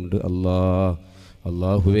കേൾക്കുന്നവരിലുണ്ട് അല്ലാഹ്.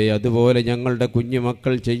 അല്ലാഹുവേ, അതുപോലെ ഞങ്ങളുടെ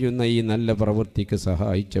കുഞ്ഞുമക്കൾ ചെയ്യുന്ന ഈ നല്ല പ്രവൃത്തിക്ക്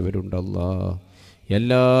സഹായിച്ചവരുണ്ടല്ലാ.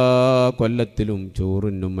 എല്ലാ കൊല്ലത്തിലും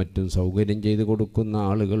ചോറിനും മറ്റും സൗകര്യം ചെയ്ത് കൊടുക്കുന്ന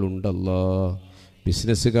ആളുകളുണ്ടല്ലാ.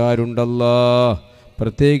 ബിസിനസ്സുകാരുണ്ടല്ലാ.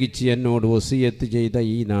 പ്രത്യേകിച്ച് എന്നോട് വസിയത്ത് ചെയ്ത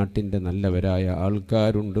ഈ നാട്ടിൻ്റെ നല്ലവരായ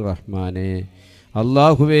ആൾക്കാരുണ്ട് റഹ്മാനെ.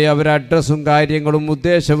 അല്ലാഹുവേ, അവരുടെ അഡ്രസ്സും കാര്യങ്ങളും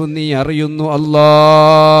ഉദ്ദേശവും നീ അറിയുന്നു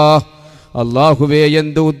അല്ലാഹ്. അല്ലാഹുവേ,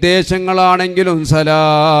 എന്ത് ഉദ്ദേശങ്ങളാണെങ്കിലും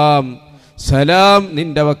സലാം സലാം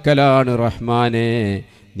നിൻ്റെ വക്കലാണ് റഹ്മാനെ.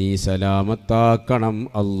 നീ സലാമത്താക്കണം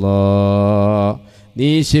അല്ലാഹ്. നീ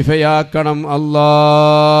ശിഫയാക്കണം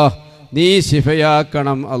അല്ലാഹ്. നീ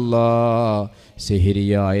ശിഫയാക്കണം അല്ലാഹ്.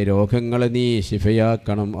 സിഹിരിയായ രോഗങ്ങളെ നീ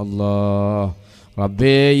ശിഫയാക്കണം അല്ലാഹ്.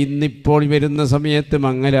 റബ്ബേ, ഇന്നിപ്പോൾ വരുന്ന സമയത്ത്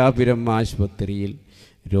മംഗലാപുരം ആശുപത്രിയിൽ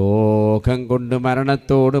രോഗം കൊണ്ട്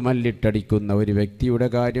മരണത്തോട് മല്ലിട്ടടിക്കുന്ന ഒരു വ്യക്തിയുടെ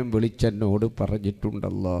കാര്യം വിളിച്ചെന്നോട്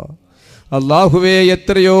പറഞ്ഞിട്ടുണ്ടല്ലോ. അല്ലാഹുവേ,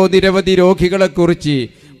 എത്രയോ നിരവധി രോഗികളെക്കുറിച്ച്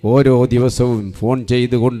ഓരോ ദിവസവും ഫോൺ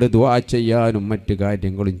ചെയ്തുകൊണ്ട് ദുആ ചെയ്യാനും മറ്റു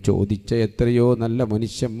കാര്യങ്ങളും ചോദിച്ച എത്രയോ നല്ല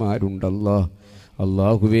മനുഷ്യന്മാരുണ്ടല്ലോ.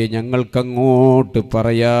 അല്ലാഹുവേ, ഞങ്ങൾക്കങ്ങോട്ട്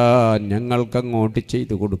പറയാൻ, ഞങ്ങൾക്കങ്ങോട്ട്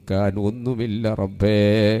ചെയ്തു കൊടുക്കാൻ ഒന്നുമില്ല റബ്ബേ.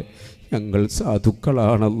 ഞങ്ങൾ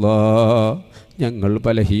സാധുക്കളാണല്ലോ, ഞങ്ങൾ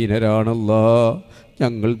ബലഹീനരാണല്ലോ,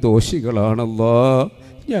 ഞങ്ങൾ ദോഷികളാണല്ലോ,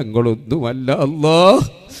 ഞങ്ങളൊന്നുമല്ല അല്ലാ.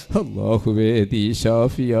 അല്ലാഹുവേ, നീ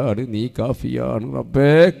ഷാഫിയാണ്, നീ കാഫിയാണ്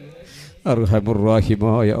റബ്ബേ.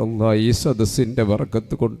 അർഹമുർ-റഹീമായ അല്ലാഹ്, ഈ സദസ്സിൻ്റെ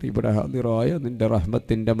ബറക്കത്ത് കൊണ്ട് ഇവിടെ ഹാദിറായ നിൻ്റെ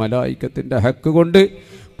റഹ്മത്തിൻ്റെ മലായികത്തിൻ്റെ ഹക്ക് കൊണ്ട്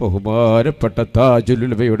ബഹുമാനപ്പെട്ട താജുൽ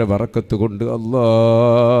ഉലമയുടെ ബറക്കത്ത് കൊണ്ട്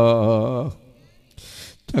അല്ലാഹ്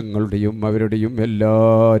ഞങ്ങളുടെയും അവരുടെയും എല്ലാ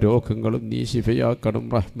രോഗങ്ങളും നീ ശിഫയാക്കണം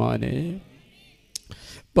റഹ്മാനേ.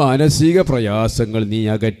 മാനസിക പ്രയാസങ്ങൾ നീ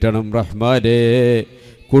അകറ്റണം റഹ്മാനേ.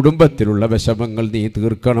 കുടുംബത്തിലുള്ള വിഷമങ്ങൾ നീ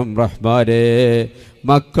തീർക്കണം റഹ്മാനേ.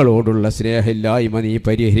 മക്കളോടുള്ള സ്നേഹമില്ലായ്മ നീ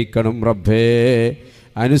പരിഹരിക്കണം റബ്ബേ.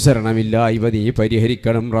 അനുസരണമില്ലായ്മ നീ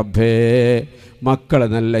പരിഹരിക്കണം റബ്ബേ. മക്കളെ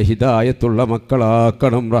നല്ല ഹിദായത്തുള്ള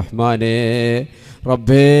മക്കളാക്കണം റഹ്മാനേ.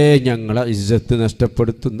 റബ്ബേ, ഞങ്ങളെ ഇസ്സത്ത്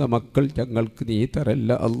നഷ്ടപ്പെടുത്തുന്ന മക്കൾ ഞങ്ങൾക്ക് നീ തരല്ല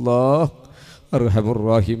അല്ലാഹ്.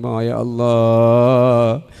 അർഹമുർ-റഹീമായ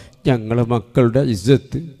അല്ലാഹ്, ഞങ്ങളെ മക്കളുടെ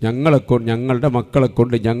ഇസ്സത്ത് ഞങ്ങളുടെ മക്കളെ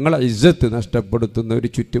കൊണ്ട് ഞങ്ങളെ ഇസ്സത്ത് നഷ്ടപ്പെടുത്തുന്ന ഒരു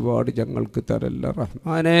ചുറ്റുപാട് ഞങ്ങൾക്ക് തരല്ല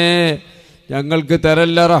റഹ്മാനേ. ഞങ്ങൾക്ക്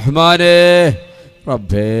തരല്ല റഹ്മാനേ.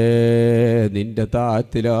 റബ്ബേ, നിൻ്റെ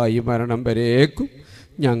താഅത്തിലായി മരണം വരേക്കും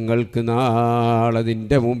ഞങ്ങൾക്ക് നാളെ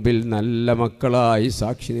നിൻ്റെ മുമ്പിൽ നല്ല മക്കളായി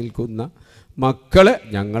സാക്ഷി നിൽക്കുന്ന മക്കളെ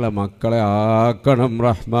ഞങ്ങളെ മക്കളെ ആക്കണം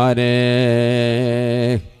റഹ്മാനേ.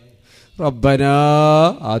 റബ്ബനാ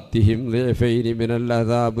ആതിഹിം ളിഅഫൈനി മിനൽ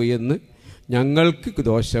അദാബ് എന്ന് ഞങ്ങൾക്ക്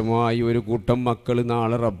ദോഷമായി ഒരു കൂട്ടം മക്കൾ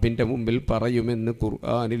നാളെ റബ്ബിൻ്റെ മുമ്പിൽ പറയുമെന്ന്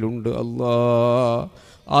ഖുർആനിലുണ്ട് അല്ലാഹ്.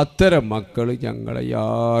 അത്തരം മക്കൾ ഞങ്ങളെ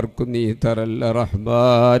ആർക്കും നീ തരല്ല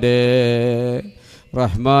റഹ്മാനേ.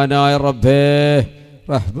 റഹ്മാനായ റബ്ബേ,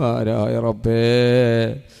 റഹ്മാനായ റബ്ബേ,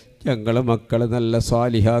 ഞങ്ങളെ മക്കളെ നല്ല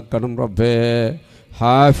സ്വാലിഹാക്കണം റബ്ബേ.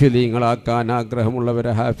 ഹാഫിളീങ്ങളാക്കാൻ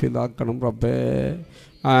ആഗ്രഹമുള്ളവരെ ഹാഫിളാക്കണം റബ്ബേ.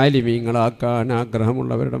 ആലിമീങ്ങളാക്കാൻ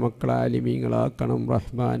ആഗ്രഹമുള്ളവരുടെ മക്കളെ ആലിമീങ്ങളാക്കണം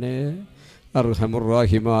റഹ്മാനേ.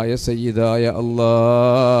 അർഹമുർ-റഹീമായ സയ്യിദായ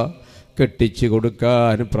അല്ലാഹ്, കെട്ടിച്ചു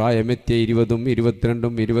കൊടുക്കാൻ പ്രായമെത്തിയ 20, 22,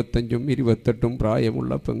 25, 28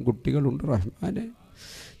 പ്രായമുള്ള പെൺകുട്ടികളുണ്ട് റഹ്മാനെ.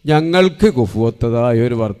 ഞങ്ങൾക്ക് കുഫുവത്തതായ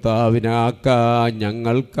ഒരു ഭർത്താവിനാക്കാൻ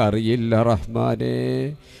ഞങ്ങൾക്കറിയില്ല റഹ്മാനെ,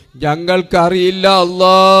 ഞങ്ങൾക്കറിയില്ല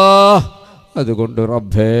അല്ലാഹ്. അതുകൊണ്ട്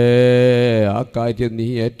റബ്ബേ, ആ കാര്യം നീ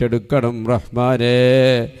ഏറ്റെടുക്കണം റഹ്മാനെ,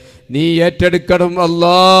 നീ ഏറ്റെടുക്കണം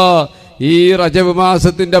അല്ലാഹ്. ഈ റജബ്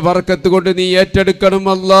മാസത്തിൻ്റെ ബർക്കത്ത് കൊണ്ട് നീ ഏറ്റെടുക്കണം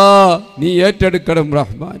അല്ലാഹ്, നീ ഏറ്റെടുക്കണം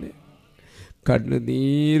റഹ്മാനെ. കണ്ണ്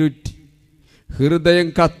നീരുറ്റി ഹൃദയം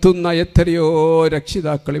കത്തുന്ന എത്രയോ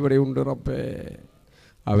രക്ഷിതാക്കൾ ഇവിടെയുണ്ട് റബ്ബേ.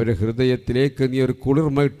 അവരുടെ ഹൃദയത്തിലേക്ക് നീ ഒരു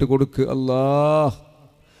കുളിർമ ഇട്ട് കൊടുക്ക് അല്ലാഹ്.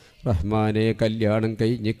 റഹ്മാനെ, കല്യാണം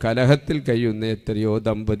കഴിഞ്ഞ് കലഹത്തിൽ കഴിയുന്ന എത്രയോ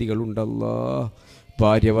ദമ്പതികളുണ്ടല്ലാ,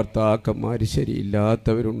 ഭാര്യ ഭർത്താക്കന്മാർ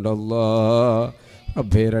ശരിയില്ലാത്തവരുണ്ടല്ലാ.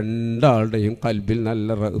 റബ്ബേ, രണ്ടാളുടെയും കൽബിൽ നല്ല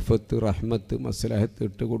റഅഫത്ത്, റഹ്മത്ത്, മസ്ലഹത്ത്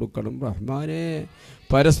ഇട്ട് കൊടുക്കണം റഹ്മാനെ.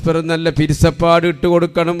 പരസ്പരം നല്ല പിരിസപ്പാട് ഇട്ട്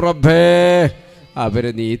കൊടുക്കണം റബ്ബേ.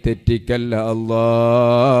 അവരെ നീ തെറ്റിക്കല്ല അല്ലാ,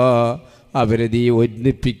 അവരെ നീ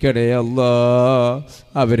ഒന്നിപ്പിക്കണേ അല്ലാ,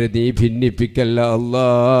 അവരെ നീ ഭിന്നിപ്പിക്കല്ല അല്ലാ.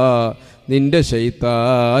 നിൻ്റെ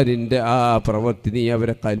ശൈത്താനിൻ്റെ ആ പ്രവൃത്തി നീ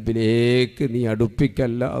അവരെ കൽബിലേക്ക് നീ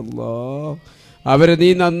അടുപ്പിക്കല്ല അല്ലാ. അവരെ നീ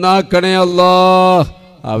നന്നാക്കണേ അല്ലാ,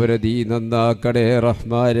 അവരെ നീ നന്നാക്കണേ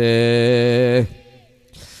റഹ്മാനേ.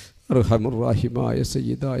 അർഹമുർ-റഹീമായ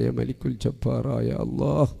സയ്യിദായ മലിക്കുൽ ജബ്ബാറായ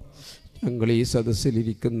അല്ലാഹ്, ഞങ്ങൾ ഈ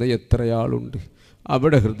സദസ്സിലിരിക്കുന്ന എത്രയാളുണ്ട്,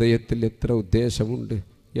 അവിടെ ഹൃദയത്തിൽ എത്ര ഉദ്ദേശമുണ്ട്,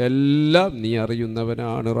 എല്ലാം നീ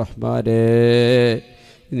അറിയുന്നവനാണ് റഹ്മാനേ.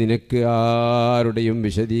 നിനക്ക് ആരുടെയും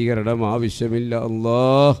വിശദീകരണം ആവശ്യമില്ല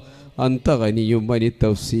അല്ലാഹ്. അന്ത ഗനിയും അനി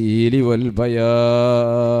തഫ്സീലി വൽ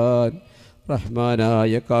ബയാൻ.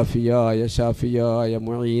 റഹ്മാനായ, കാഫിയായ, ഷാഫിയായ,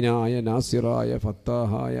 മുഈനായ, നാസിറായ,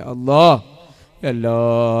 ഫത്താഹായ അല്ലാഹ്, എല്ലാ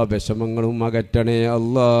വിഷമങ്ങളും അകറ്റണേ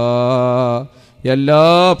അല്ലാഹ്, എല്ലാ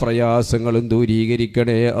പ്രയാസങ്ങളും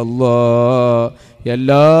ദൂരീകരിക്കണേ അല്ലാഹ്,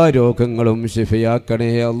 എല്ലാ രോഗങ്ങളും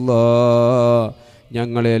ശിഫയാക്കണേ അല്ലാഹ്.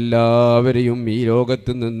 ഞങ്ങളെല്ലാവരെയും ഈ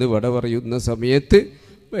ലോകത്ത് നിന്ന് വിട പറയുന്ന സമയത്ത്,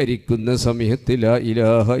 മരിക്കുന്ന സമയത്ത് ലാ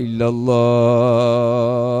ഇലാഹ ഇല്ലല്ലാഹ്,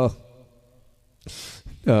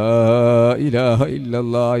 ലാ ഇലാഹ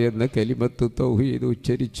ഇല്ലല്ലാഹ് എന്ന കലിമത്ത് തൗഹീദ്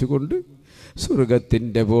ഉച്ചരിച്ചുകൊണ്ട്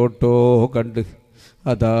സ്വർഗത്തിൻ്റെ ഫോട്ടോ കണ്ട്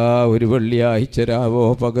അതാ ഒരു വെള്ളിയാഴ്ച രാവോ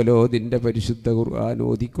പകലോ നിൻ്റെ പരിശുദ്ധ ഖുർആൻ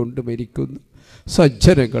ഓതിക്കൊണ്ട് മരിക്കുന്നു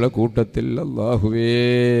സജ്ജനങ്ങളെ കൂട്ടത്തിൽ അല്ലാഹുവേ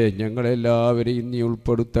ഞങ്ങളെല്ലാവരെയും നീ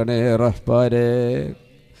ഉൾപ്പെടുത്തണേ റഹ്മാനേ,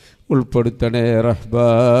 ഉൾപ്പെടുത്തണേ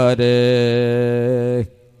റഹ്മാനേ.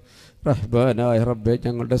 റഹ്മാനായ റബ്ബേ,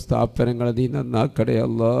 ഞങ്ങളുടെ സ്ഥാപനങ്ങളെ നീ നന്നാക്കണേ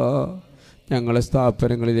അല്ലാ. ഞങ്ങളെ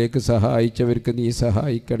സ്ഥാപനങ്ങളിലേക്ക് സഹായിച്ചവർക്ക് നീ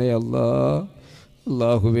സഹായിക്കണേ അല്ലാ.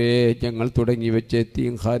 അല്ലാഹുവേ, ഞങ്ങൾ തുടങ്ങി വെച്ച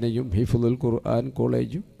യതീംഖാനയും ഹിഫ്ളുൽ ഖുർആൻ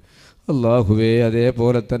കോളേജും അല്ലാഹുവേ,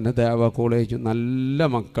 അതേപോലെ തന്നെ ദഅവ കോളേജും നല്ല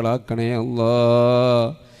മക്കളാക്കണേ അല്ലാ.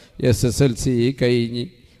 SSLC കഴിഞ്ഞ്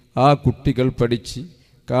ആ കുട്ടികൾ പഠിച്ച്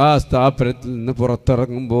ആ സ്ഥാപനത്തിൽ നിന്ന്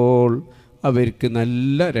പുറത്തിറങ്ങുമ്പോൾ അവർക്ക്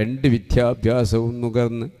നല്ല 2 വിദ്യാഭ്യാസവും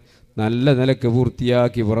നുകർന്ന് നല്ല നിലക്ക്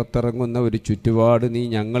പൂർത്തിയാക്കി പുറത്തിറങ്ങുന്ന ഒരു ചുറ്റുപാട് നീ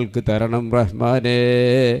ഞങ്ങൾക്ക് തരണം റഹ്മാനേ.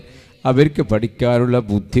 അവർക്ക് പഠിക്കാനുള്ള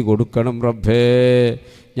ബുദ്ധി കൊടുക്കണം റബ്ബേ.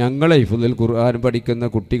 ഞങ്ങളെ ഹിഫ്ളുൽ ഖുർആൻ പഠിക്കുന്ന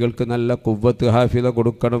കുട്ടികൾക്ക് നല്ല ഖുവ്വത്ത് ഹാഫിള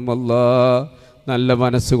കൊടുക്കണം അല്ലാ. നല്ല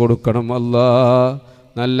മനസ്സ് കൊടുക്കണം അല്ലാ.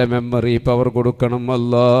 നല്ല മെമ്മറി പവർ കൊടുക്കണം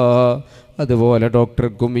അല്ലാ. അതുപോലെ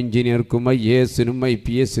ഡോക്ടർക്കും എഞ്ചിനീയർക്കും IAS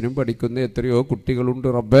IPS പഠിക്കുന്ന എത്രയോ കുട്ടികളുണ്ട്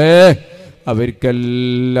റബ്ബേ.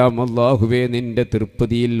 അവർക്കെല്ലാം അല്ലാഹുവേ നിൻ്റെ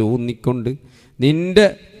തൃപ്തിയിൽ ഊന്നിക്കൊണ്ട് നിൻ്റെ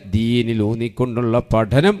ദീനിൽ ഊന്നിക്കൊണ്ടുള്ള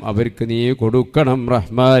പഠനം അവർക്ക് നീ കൊടുക്കണം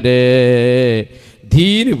റഹ്മാനേ.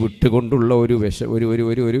 ദീന് വിട്ടുകൊണ്ടുള്ള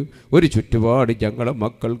ഒരു ചുറ്റുപാട് ഞങ്ങളെ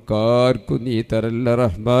മക്കൾക്കാർക്കും നീ തരല്ല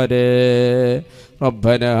റഹ്മാനേ.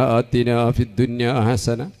 റബ്ബന ആതിനാ ഫിദ്ദുന്യാ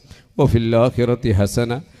ഹസന വഫിൽ ആഖിറതി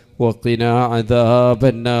ഹസന വഖിനാ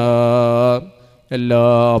അദാബന്നാർ. എല്ലാ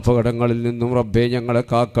അപകടങ്ങളിൽ നിന്നും റബ്ബേ ഞങ്ങളെ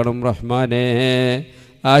കാക്കണം റഹ്മാനേ.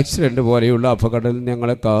 ആക്സിഡൻറ്റ് പോലെയുള്ള അപകടത്തിൽ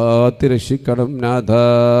ഞങ്ങളെ കാത്ത് രക്ഷിക്കണം നാഥ.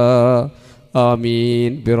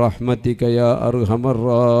 ആമീൻ ബിറഹ്മതിക യാ അർഹമർ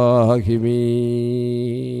റാഹിമീൻ.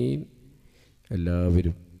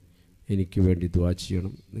 എല്ലാവരും എനിക്ക് വേണ്ടി ദുആ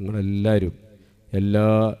ചെയ്യണം. നിങ്ങളെല്ലാവരും എല്ലാ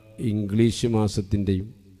ഇംഗ്ലീഷ് മാസത്തിൻ്റെയും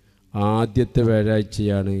ആദ്യത്തെ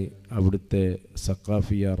വ്യാഴാഴ്ചയാണ് അവിടുത്തെ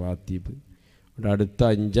സഖാഫിയ റാത്തീബ്. അടുത്ത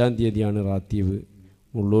 5-ാം തീയതിയാണ് റാത്തീബ്.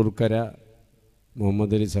 മുള്ളൂർക്കര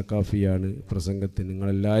മുഹമ്മദ് അലി സഖാഫിയാണ് പ്രസംഗത്തിന്.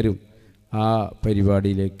 നിങ്ങളെല്ലാവരും ആ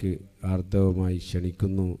പരിപാടിയിലേക്ക് ആർദ്രവമായി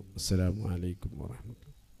ക്ഷണിക്കുന്നു. അസ്സലാമു അലൈക്കും വറഹ്മത്തുള്ളാഹി.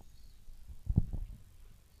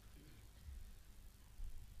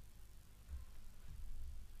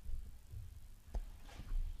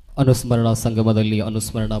 ಅನುಸ್ಮರಣ ಸಂಗಮದಲ್ಲಿ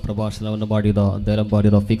ಅನುಸ್ಮರಣ ಪ್ರಭಾಷಣವನ್ನು ಮಾಡಿದ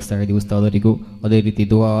ದೆಲಂಪಾಡಿ-ರಫೀಕ್ ಸೈಯದ್ ಉಸ್ತಾದರಿಗೂ ಅದೇ ರೀತಿ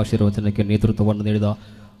ದುಆ ಆಶೀರ್ವಚನಕ್ಕೆ ನೇತೃತ್ವವನ್ನು ನೀಡಿದ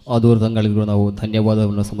ಆದೂರ್ ತಂಗಳಿಗೂ ನಾವು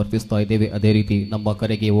ಧನ್ಯವಾದವನ್ನು ಸಮರ್ಪಿಸ್ತಾ ಇದ್ದೇವೆ. ಅದೇ ರೀತಿ ನಮ್ಮ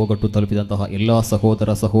ಕರೆಗೆ ಓಗಟ್ಟು ತಲುಪಿದಂತಹ ಎಲ್ಲ ಸಹೋದರ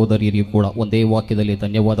ಸಹೋದರಿಯರಿಗೂ ಕೂಡ ಒಂದೇ ವಾಕ್ಯದಲ್ಲಿ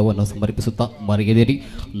ಧನ್ಯವಾದವನ್ನು ಸಮರ್ಪಿಸುತ್ತಾ ಮರೆಯದಿರಿ.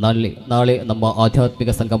 ನಾಳೆ ನಮ್ಮ ಆಧ್ಯಾತ್ಮಿಕ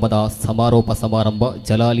ಸಂಗಮದ ಸಮಾರೋಪ ಸಮಾರಂಭ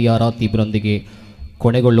ಜಲಾಲಿಯ ರಾತೀಬ್ರೊಂದಿಗೆ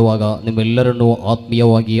ಕೊನೆಗೊಳ್ಳುವಾಗ ನಿಮ್ಮೆಲ್ಲರನ್ನೂ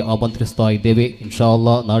ಆತ್ಮೀಯವಾಗಿ ಆಮಂತ್ರಿಸ್ತಾ ಇದ್ದೇವೆ. ಇನ್ಶಾ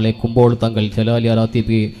ಅಲ್ಲಾ ನಾಳೆ ಕುಂಬೋಳು ತಂಗಲ್ ಜಲಾಲಿಯ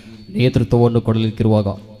ರಾತೀಬ್ಗೆ ನೇತೃತ್ವವನ್ನು ಕೊಡಲಿಕ್ಕಿರುವಾಗ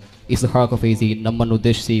ಇಸ್ಹಾಕ್ ಫೈಜಿ ನಮ್ಮನ್ನು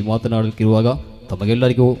ಉದ್ದೇಶಿಸಿ ಮಾತನಾಡಲಿಕ್ಕಿರುವಾಗ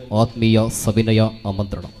ತಮಗೆಲ್ಲರಿಗೂ ಆತ್ಮೀಯ ಸವಿನಯ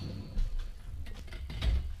ಆಮಂತ್ರಣ.